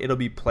found, it'll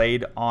be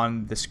played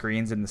on the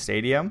screens in the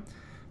stadium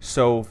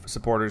so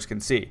supporters can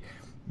see,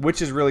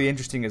 which is really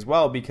interesting as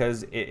well,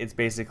 because it's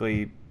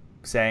basically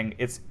saying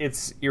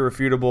it's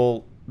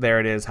irrefutable.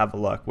 There it is. Have a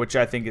look, which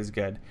I think is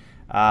good.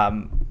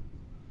 Do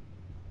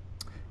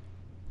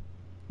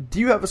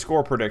you have a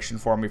score prediction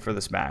for me for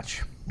this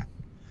match?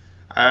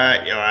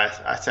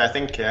 I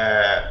think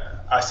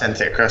I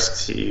sent it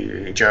across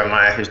to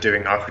Jeremiah, who's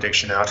doing our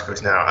prediction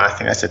articles now. I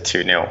think I said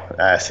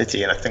 2-0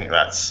 City, and I think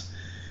that's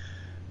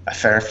a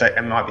fair reflect.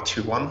 It might be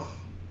 2-1,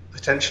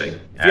 potentially.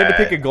 If you had to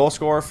pick a goal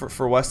scorer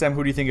for West Ham,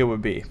 who do you think it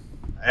would be?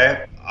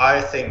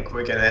 I think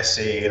we're going to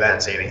see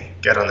Lanzini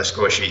get on the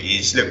score sheet.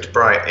 He's looked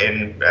bright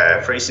in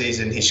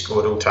pre-season. He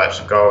scored all types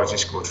of goals. He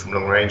scored from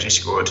long range. He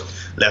scored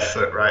left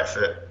foot, right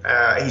foot.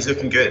 He's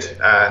looking good,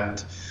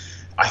 and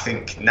I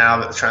think now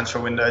that the transfer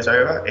window is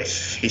over,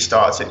 if he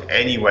starts in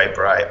any way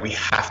bright, we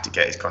have to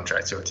get his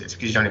contract sorted,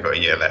 because he's only got a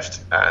year left.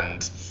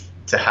 And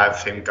to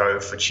have him go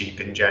for cheap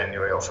in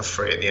January or for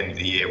free at the end of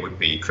the year would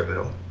be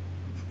criminal.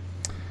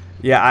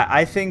 Yeah,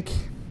 I think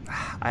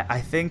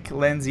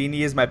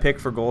Lanzini is my pick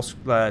for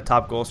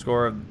top goal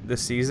scorer of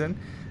this season.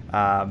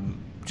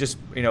 Just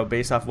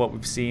based off what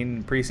we've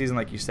seen preseason,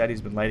 like you said, he's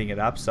been lighting it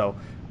up. So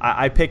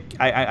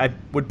I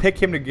would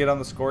pick him to get on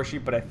the score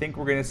sheet, but I think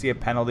we're going to see a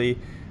penalty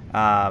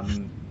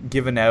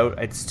given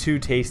out. It's too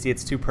tasty.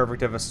 It's too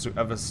perfect of a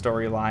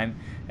storyline,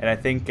 and I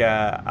think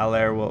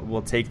Haller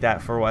will take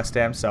that for West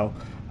Ham. So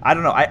I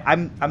don't know.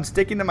 I'm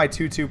sticking to my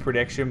 2-2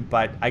 prediction,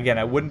 but again,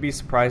 I wouldn't be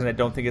surprised, and I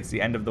don't think it's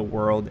the end of the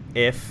world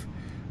if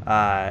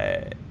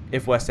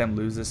West Ham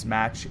lose this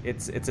match.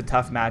 It's a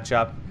tough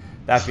matchup.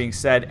 That being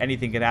said,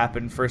 anything can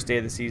happen. First day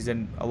of the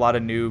season, a lot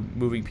of new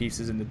moving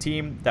pieces in the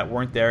team that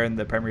weren't there in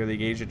the Premier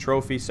League Asia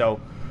Trophy. So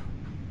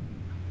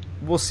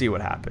we'll see what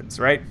happens,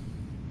 right?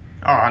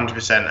 Oh,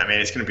 100%. I mean,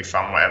 it's going to be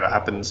fun, whatever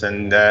happens.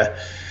 And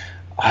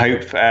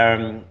I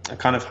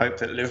kind of hope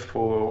that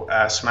Liverpool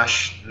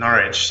smash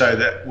Norwich, so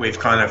that we've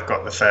kind of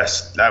got the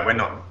first,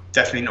 we're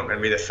definitely not going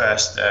to be the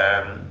first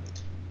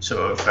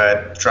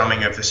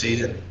drumming of the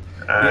season.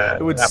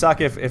 It would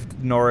suck if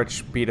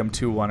Norwich beat them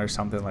 2-1 or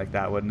something like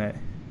that, wouldn't it?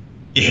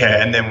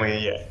 Yeah, and then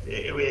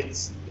it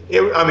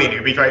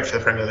would be great for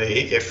the Premier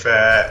League if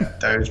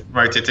those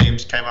rotor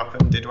teams came up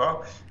and did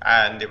well,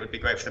 and it would be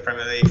great for the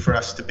Premier League for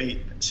us to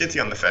beat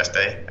City on the first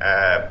day,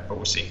 but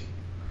we'll see.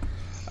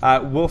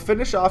 We'll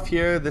finish off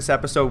here this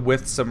episode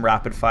with some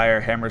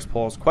rapid-fire Hammers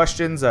Polls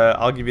questions.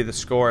 I'll give you the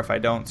score. If I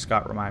don't,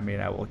 Scott, remind me,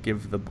 and I will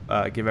give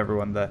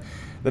everyone the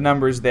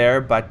numbers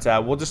there. But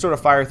we'll just sort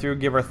of fire through,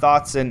 give our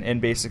thoughts, and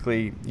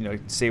basically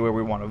say where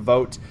we want to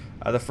vote.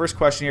 The first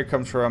question here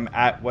comes from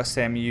at West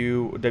Ham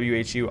U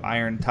WHU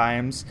Iron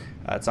Times.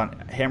 It's on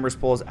Hammers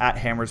Polls, at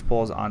Hammers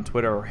Polls on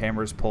Twitter, or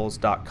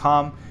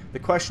hammerspolls.com. The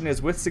question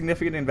is, with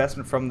significant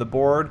investment from the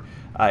board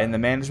in the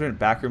management,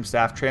 backroom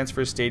staff,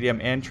 transfer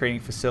stadium, and training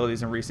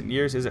facilities in recent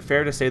years, is it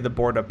fair to say the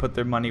board have put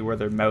their money where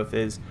their mouth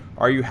is?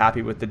 Are you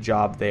happy with the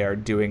job they are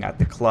doing at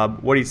the club?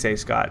 What do you say,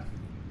 Scott?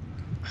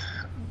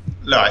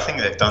 No, I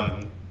think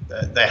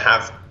they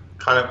have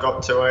kind of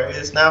got to where it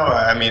is now.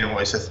 I mean,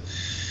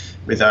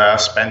 with our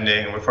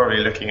spending, we're probably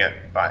looking at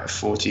like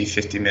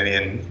 40-50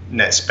 million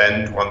net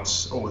spend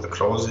once all the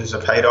clauses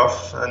are paid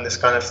off and this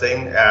kind of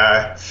thing.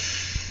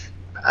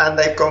 And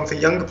they've gone for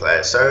younger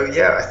players. So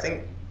yeah, I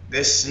think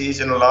this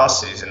season or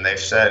last season they've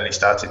certainly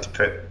started to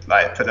put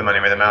the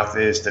money where their mouth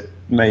is. That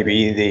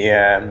maybe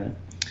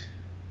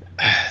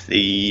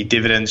the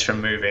dividends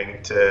from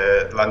moving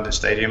to London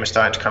Stadium are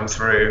starting to come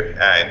through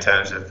in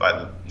terms of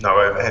no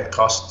overhead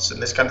costs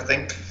and this kind of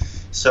thing.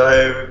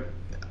 So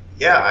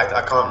yeah,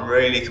 I can't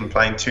really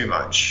complain too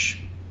much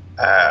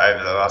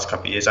over the last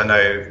couple of years. I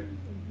know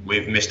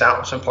we've missed out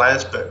on some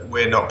players, but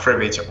we're not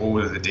privy to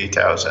all of the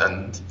details,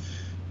 and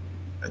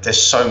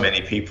there's so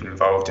many people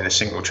involved in a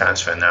single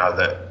transfer now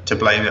that to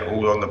blame it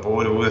all on the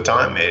board all the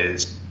time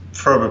is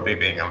probably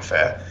being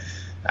unfair.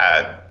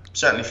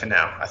 Certainly for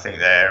now, I think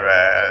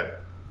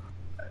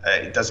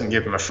it doesn't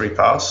give them a free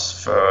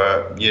pass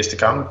for years to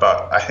come,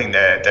 but I think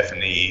they're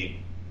definitely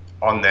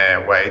on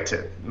their way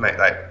to make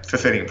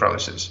fulfilling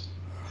promises.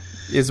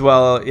 As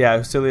well, yeah,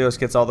 Stelios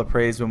gets all the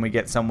praise when we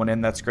get someone in,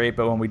 that's great,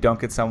 but when we don't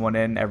get someone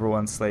in,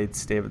 everyone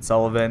slates David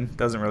Sullivan.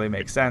 Doesn't really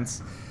make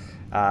sense.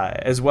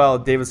 As well,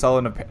 David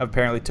Sullivan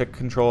apparently took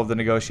control of the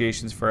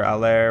negotiations for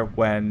Haller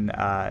when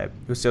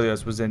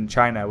Stelios was in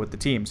China with the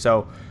team.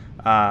 So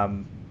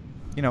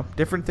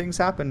different things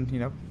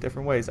happen,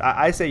 different ways.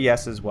 I say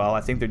yes as well.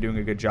 I think they're doing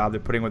a good job.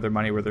 They're putting their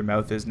money where their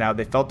mouth is. Now,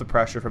 they felt the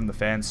pressure from the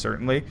fans,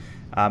 certainly,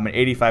 and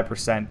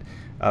 85%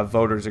 of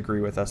voters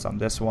agree with us on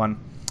this one.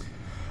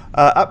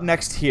 Up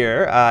next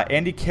here,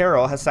 Andy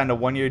Carroll has signed a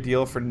 1-year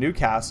deal for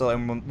Newcastle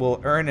and will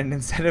earn an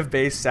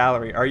incentive-based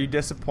salary. Are you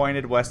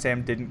disappointed West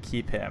Ham didn't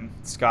keep him?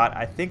 Scott,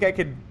 I think I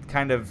could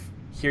kind of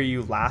hear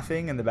you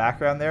laughing in the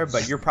background there,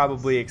 but you're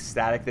probably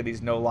ecstatic that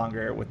he's no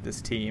longer with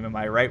this team. Am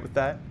I right with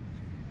that?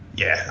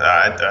 Yeah,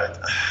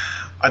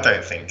 I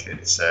don't think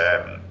it's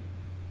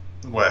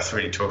worth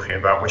really talking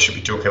about. We should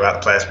be talking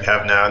about the players we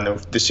have now and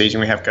the season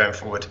we have going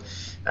forward.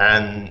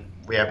 And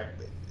we have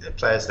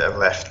players that have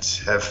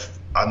left.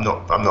 I'm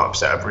not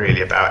upset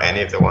really about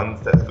any of the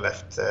ones that have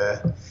left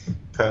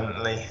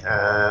permanently.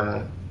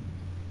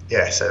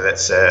 So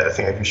that's. I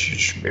think we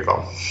should move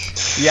on.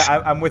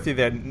 Yeah, I'm with you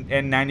there, and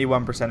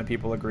 91% of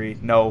people agree.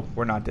 No,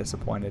 we're not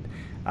disappointed.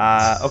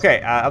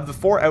 Of the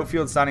 4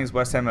 outfield signings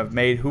West Ham have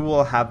made, who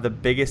will have the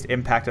biggest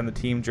impact on the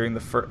team during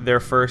their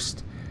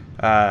first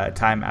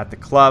time at the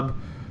club?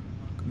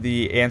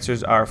 The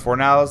answers are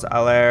Fornals,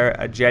 Haller,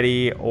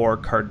 Ajeti, or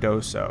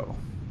Cardoso.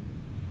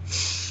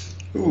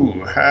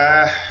 Ooh,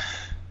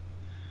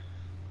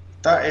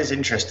 that is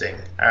interesting.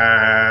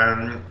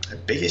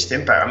 Biggest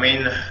impact. I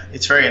mean,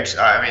 it's very interesting.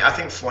 I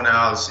think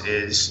Fornals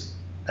is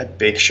a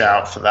big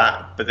shout for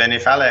that. But then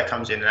if Haller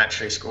comes in and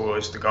actually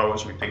scores the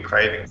goals we've been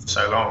craving for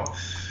so long,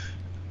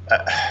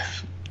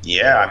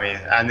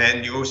 and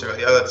then you also got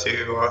the other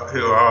two who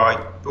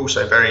are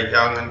also very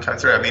young and come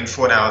through. I mean,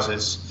 Fornals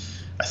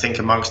is, I think,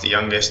 amongst the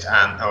youngest,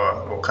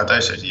 or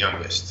Cardoso is the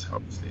youngest.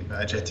 Obviously,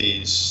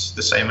 Ajeti's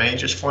the same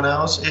age as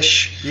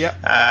Fornals-ish. Yeah.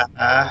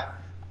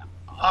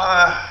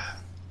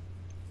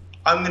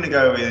 I'm going to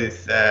go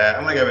with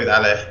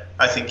Haller.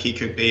 I think he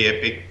could be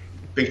a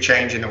big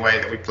change in the way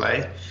that we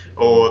play,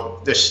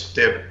 or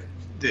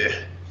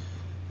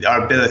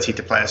our ability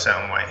to play a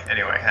certain way.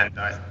 Anyway, and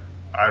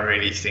I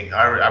really think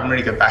I'm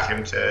really going to back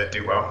him to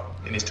do well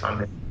in his time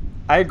here.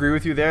 I agree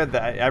with you there.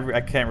 That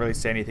I can't really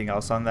say anything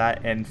else on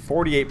that. And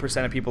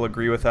 48% of people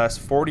agree with us.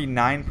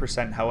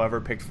 49%,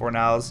 however, picked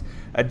Fornals.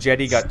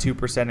 Ajeti got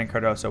 2% and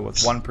Cardoso with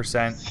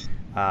 1%.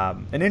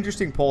 An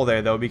interesting poll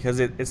there, though, because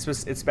it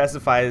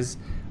specifies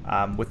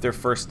with their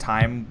first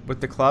time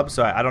with the club.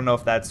 So I don't know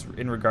if that's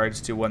in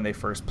regards to when they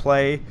first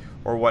play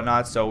or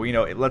whatnot. So,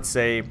 let's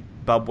say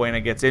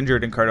Balbuena gets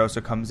injured and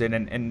Cardoso comes in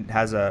and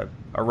has a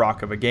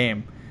rock of a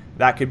game.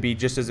 That could be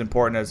just as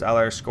important as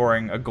Haller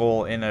scoring a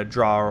goal in a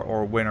draw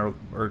or win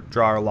or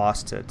draw or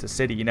loss to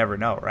City. You never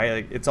know, right?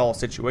 Like, it's all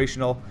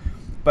situational.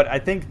 But I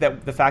think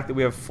that the fact that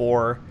we have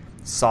 4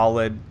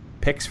 solid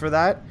picks for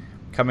that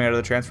coming out of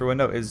the transfer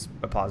window is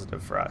a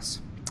positive for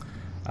us.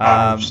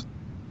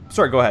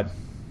 Sorry, go ahead.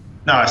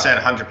 No, I said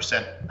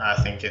 100%.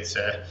 I think it's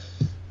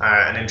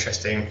an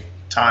interesting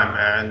time.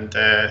 And,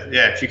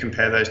 if you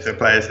compare those to the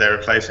players they're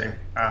replacing,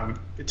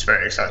 it's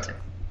very exciting.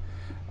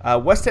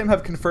 West Ham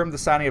have confirmed the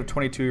signing of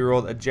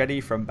 22-year-old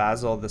Ajeti from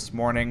Basel this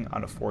morning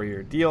on a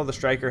 4-year deal. The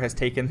striker has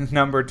taken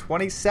number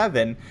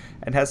 27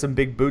 and has some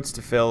big boots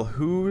to fill.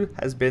 Who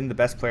has been the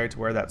best player to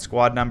wear that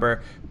squad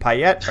number?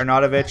 Payet,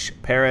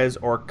 Arnautovic, Perez,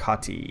 or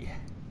Coty?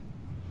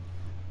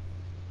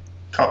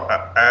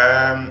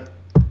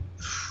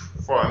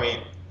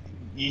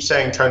 You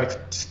saying Tony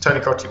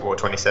Coty wore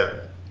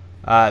 27?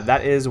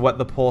 That is what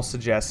the poll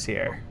suggests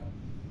here.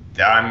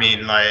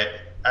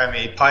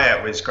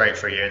 Payet was great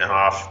for a year and a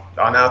half.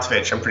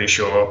 Arnautovic, I'm pretty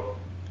sure,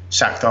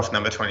 sacked off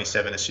number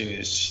 27 as soon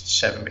as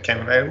 7 became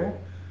available.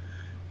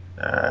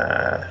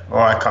 Or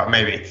I can't,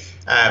 maybe.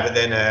 But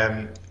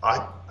then,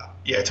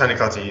 Tony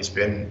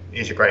Coty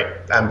he's a great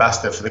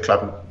ambassador for the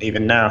club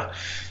even now.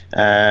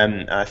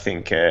 I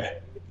think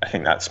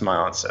that's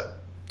my answer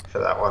for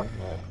that one.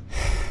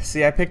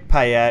 See, I picked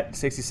Payet.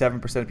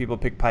 67% of people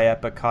picked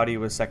Payet, but Coty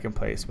was second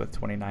place with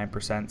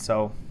 29%.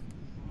 So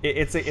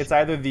it's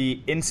either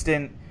the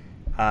instant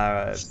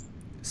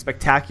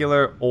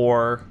spectacular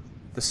or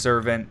the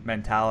servant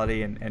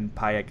mentality, and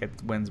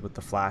Payet wins with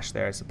the flash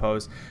there, I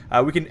suppose.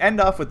 We can end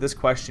off with this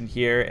question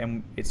here,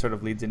 and it sort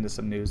of leads into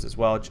some news as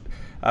well.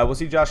 Will we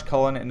see Josh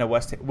Cullen in a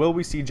West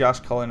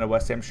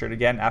Ham shirt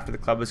again after the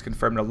club has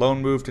confirmed a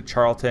loan move to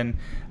Charlton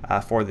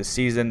for the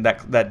season?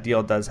 That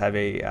deal does have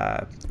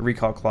a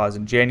recall clause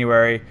in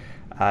January.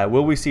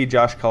 Will we see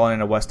Josh Cullen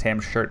in a West Ham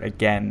shirt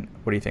again?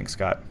 What do you think,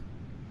 Scott?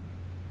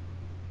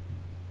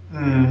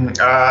 It's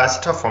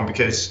a tough one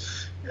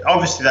because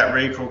obviously that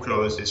recall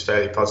clause is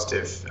fairly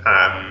positive,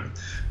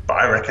 but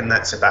I reckon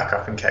that's a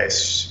backup in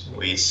case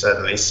we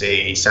suddenly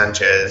see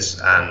Sanchez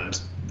and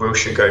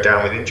Wilshere go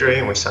down with injury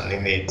and we suddenly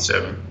need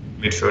some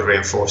midfield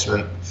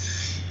reinforcement.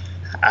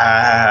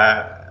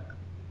 I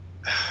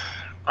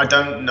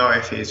don't know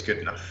if he is good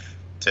enough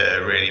to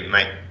really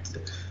make.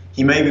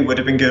 He maybe would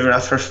have been good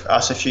enough for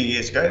us a few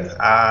years ago.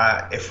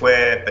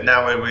 But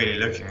now we're really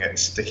looking at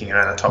sticking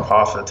around the top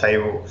half of the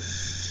table.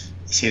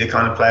 Is he the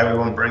kind of player we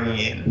want bringing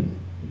in?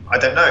 I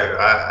don't know.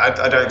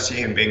 I don't see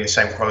him being the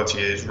same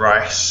quality as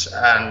Rice,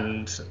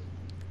 and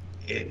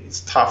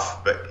it's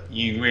tough, but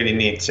you really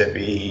need to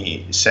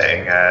be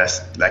setting a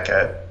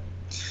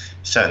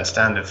certain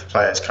standard for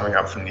players coming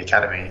up from the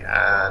academy,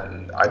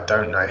 and I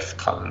don't know if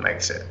Cullen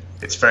makes it.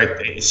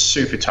 It's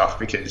super tough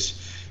because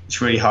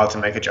it's really hard to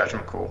make a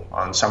judgment call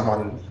on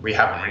someone we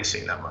haven't really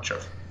seen that much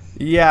of.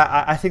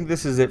 Yeah, I think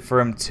this is it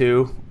for him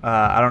too.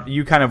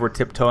 You kind of were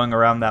tiptoeing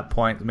around that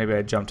point. Maybe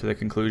I jumped to the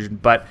conclusion,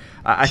 but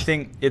I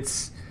think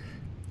this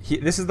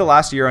is the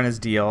last year on his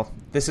deal.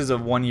 This is a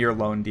 1-year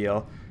loan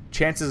deal.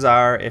 Chances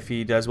are, if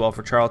he does well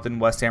for Charlton,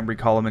 West Ham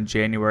recall him in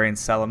January and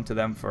sell him to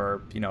them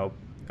for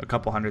a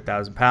couple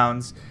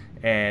 £100,000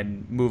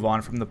 and move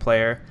on from the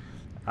player.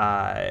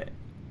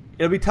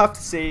 It'll be tough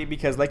to say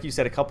because, like you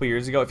said, a couple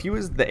years ago, if he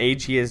was the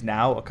age he is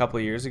now a couple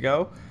of years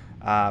ago,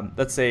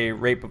 let's say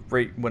right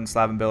when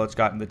Slaven Bilic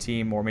got in the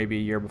team, or maybe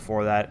a year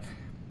before that,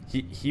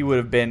 he would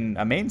have been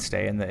a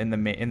mainstay in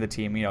the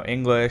team.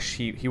 English.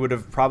 He would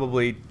have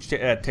probably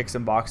ticked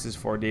some boxes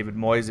for David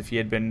Moyes if he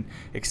had been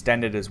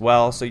extended as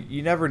well. So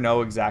you never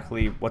know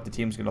exactly what the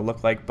team's going to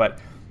look like, but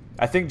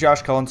I think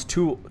Josh Cullen's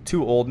too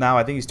old now.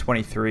 I think he's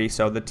 23,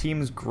 so the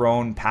team's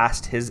grown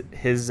past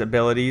his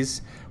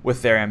abilities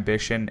with their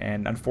ambition,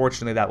 and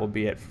unfortunately that will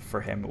be it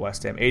for him at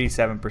West Ham.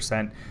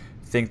 87%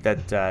 think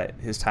that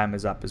his time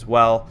is up as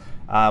well.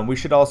 We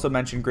should also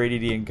mention Grady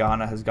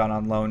Diangana has gone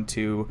on loan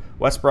to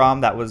West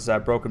Brom. That was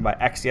broken by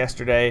X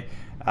yesterday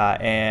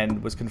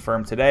and was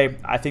confirmed today.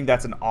 I think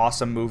that's an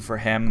awesome move for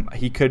him.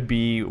 He could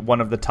be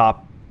one of the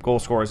top goal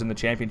scorers in the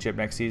championship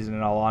next season,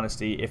 in all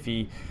honesty, if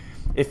he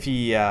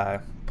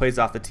plays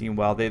off the team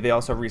well. They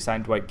also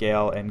re-signed Dwight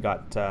Gale and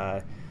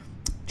got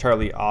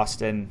Charlie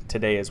Austin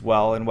today as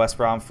well in West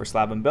Brom for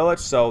Slaven Bilic.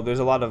 So there's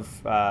a lot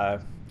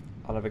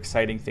of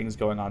exciting things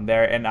going on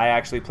there, and I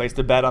actually placed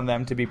a bet on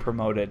them to be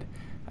promoted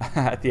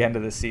at the end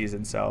of the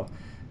season. So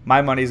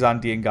my money's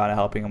on Diangana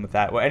helping him with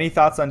that. Well, any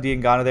thoughts on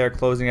Diangana there?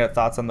 Closing out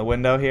thoughts on the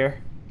window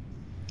here?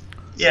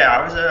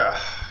 Yeah,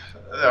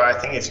 I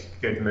think it's a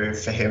good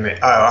move for him.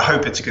 I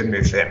hope it's a good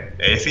move for him.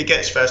 If he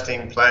gets first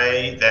team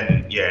play,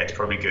 then yeah, it's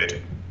probably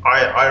good.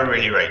 I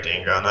really rate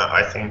Diangana.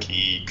 I think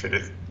he could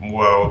have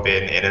well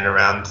been in and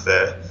around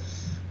the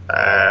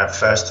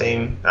first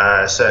team,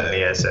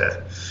 certainly as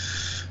a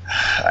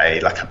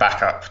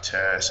backup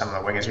to some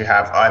of the wingers we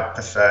have. I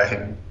prefer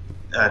him,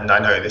 and I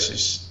know this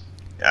is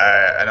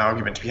an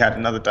argument to be had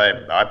another day,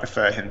 but I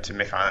prefer him to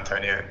Mikel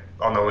Antonio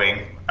on the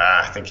wing.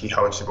 I think he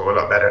holds the ball a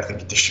lot better. I think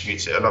he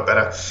distributes it a lot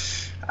better.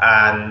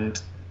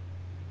 And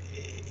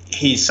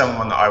he's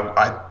someone that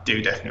I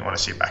do definitely want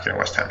to see back in a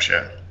West Ham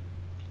shirt.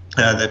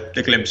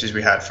 The glimpses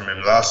we had from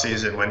him last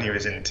season when he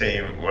was in the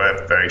team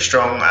were very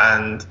strong,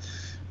 and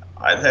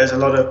there's a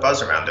lot of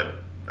buzz around him.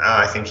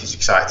 I think he's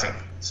exciting.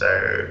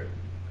 So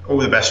all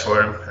the best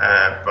for him,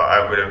 but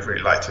I would have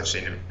really liked to have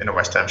seen him in a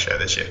West Ham shirt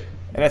this year.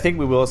 And I think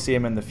we will see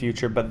him in the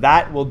future, but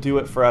that will do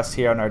it for us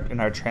here in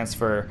our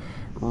transfer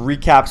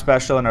recap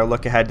special and our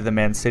look ahead to the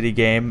Man City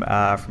game.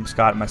 From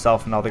Scott and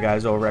myself and all the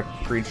guys over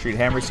at Green Street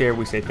Hammers here,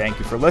 we say thank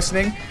you for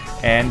listening,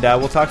 and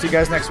we'll talk to you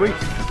guys next week.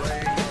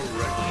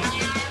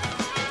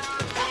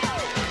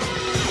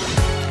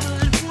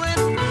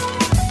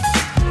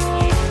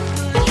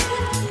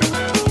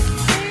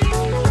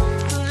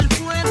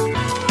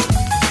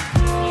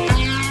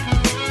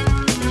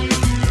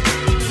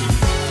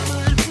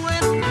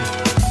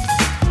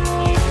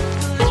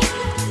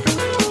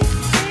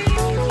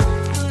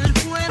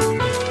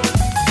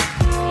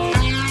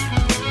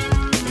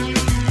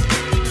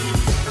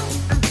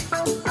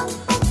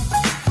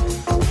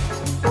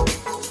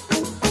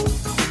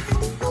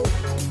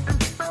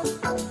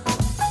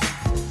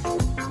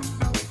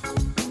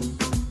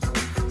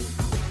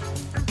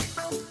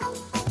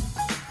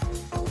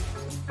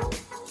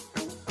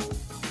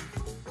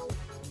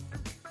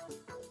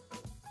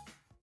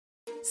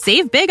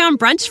 Save big on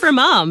brunch for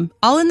mom,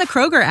 all in the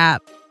Kroger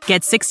app.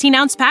 Get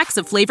 16-ounce packs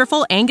of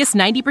flavorful Angus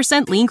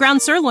 90% lean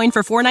ground sirloin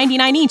for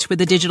 $4.99 each with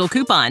a digital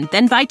coupon.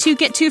 Then buy 2,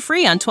 get 2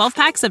 free on 12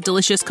 packs of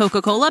delicious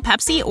Coca-Cola,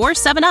 Pepsi, or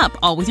 7-Up,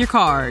 all with your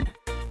card.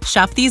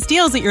 Shop these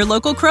deals at your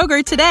local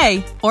Kroger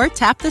today, or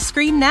tap the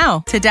screen now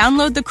to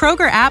download the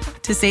Kroger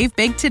app to save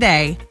big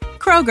today.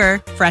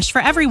 Kroger, fresh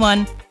for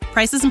everyone.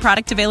 Prices and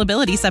product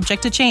availability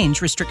subject to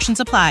change. Restrictions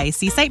apply.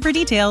 See site for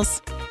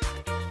details.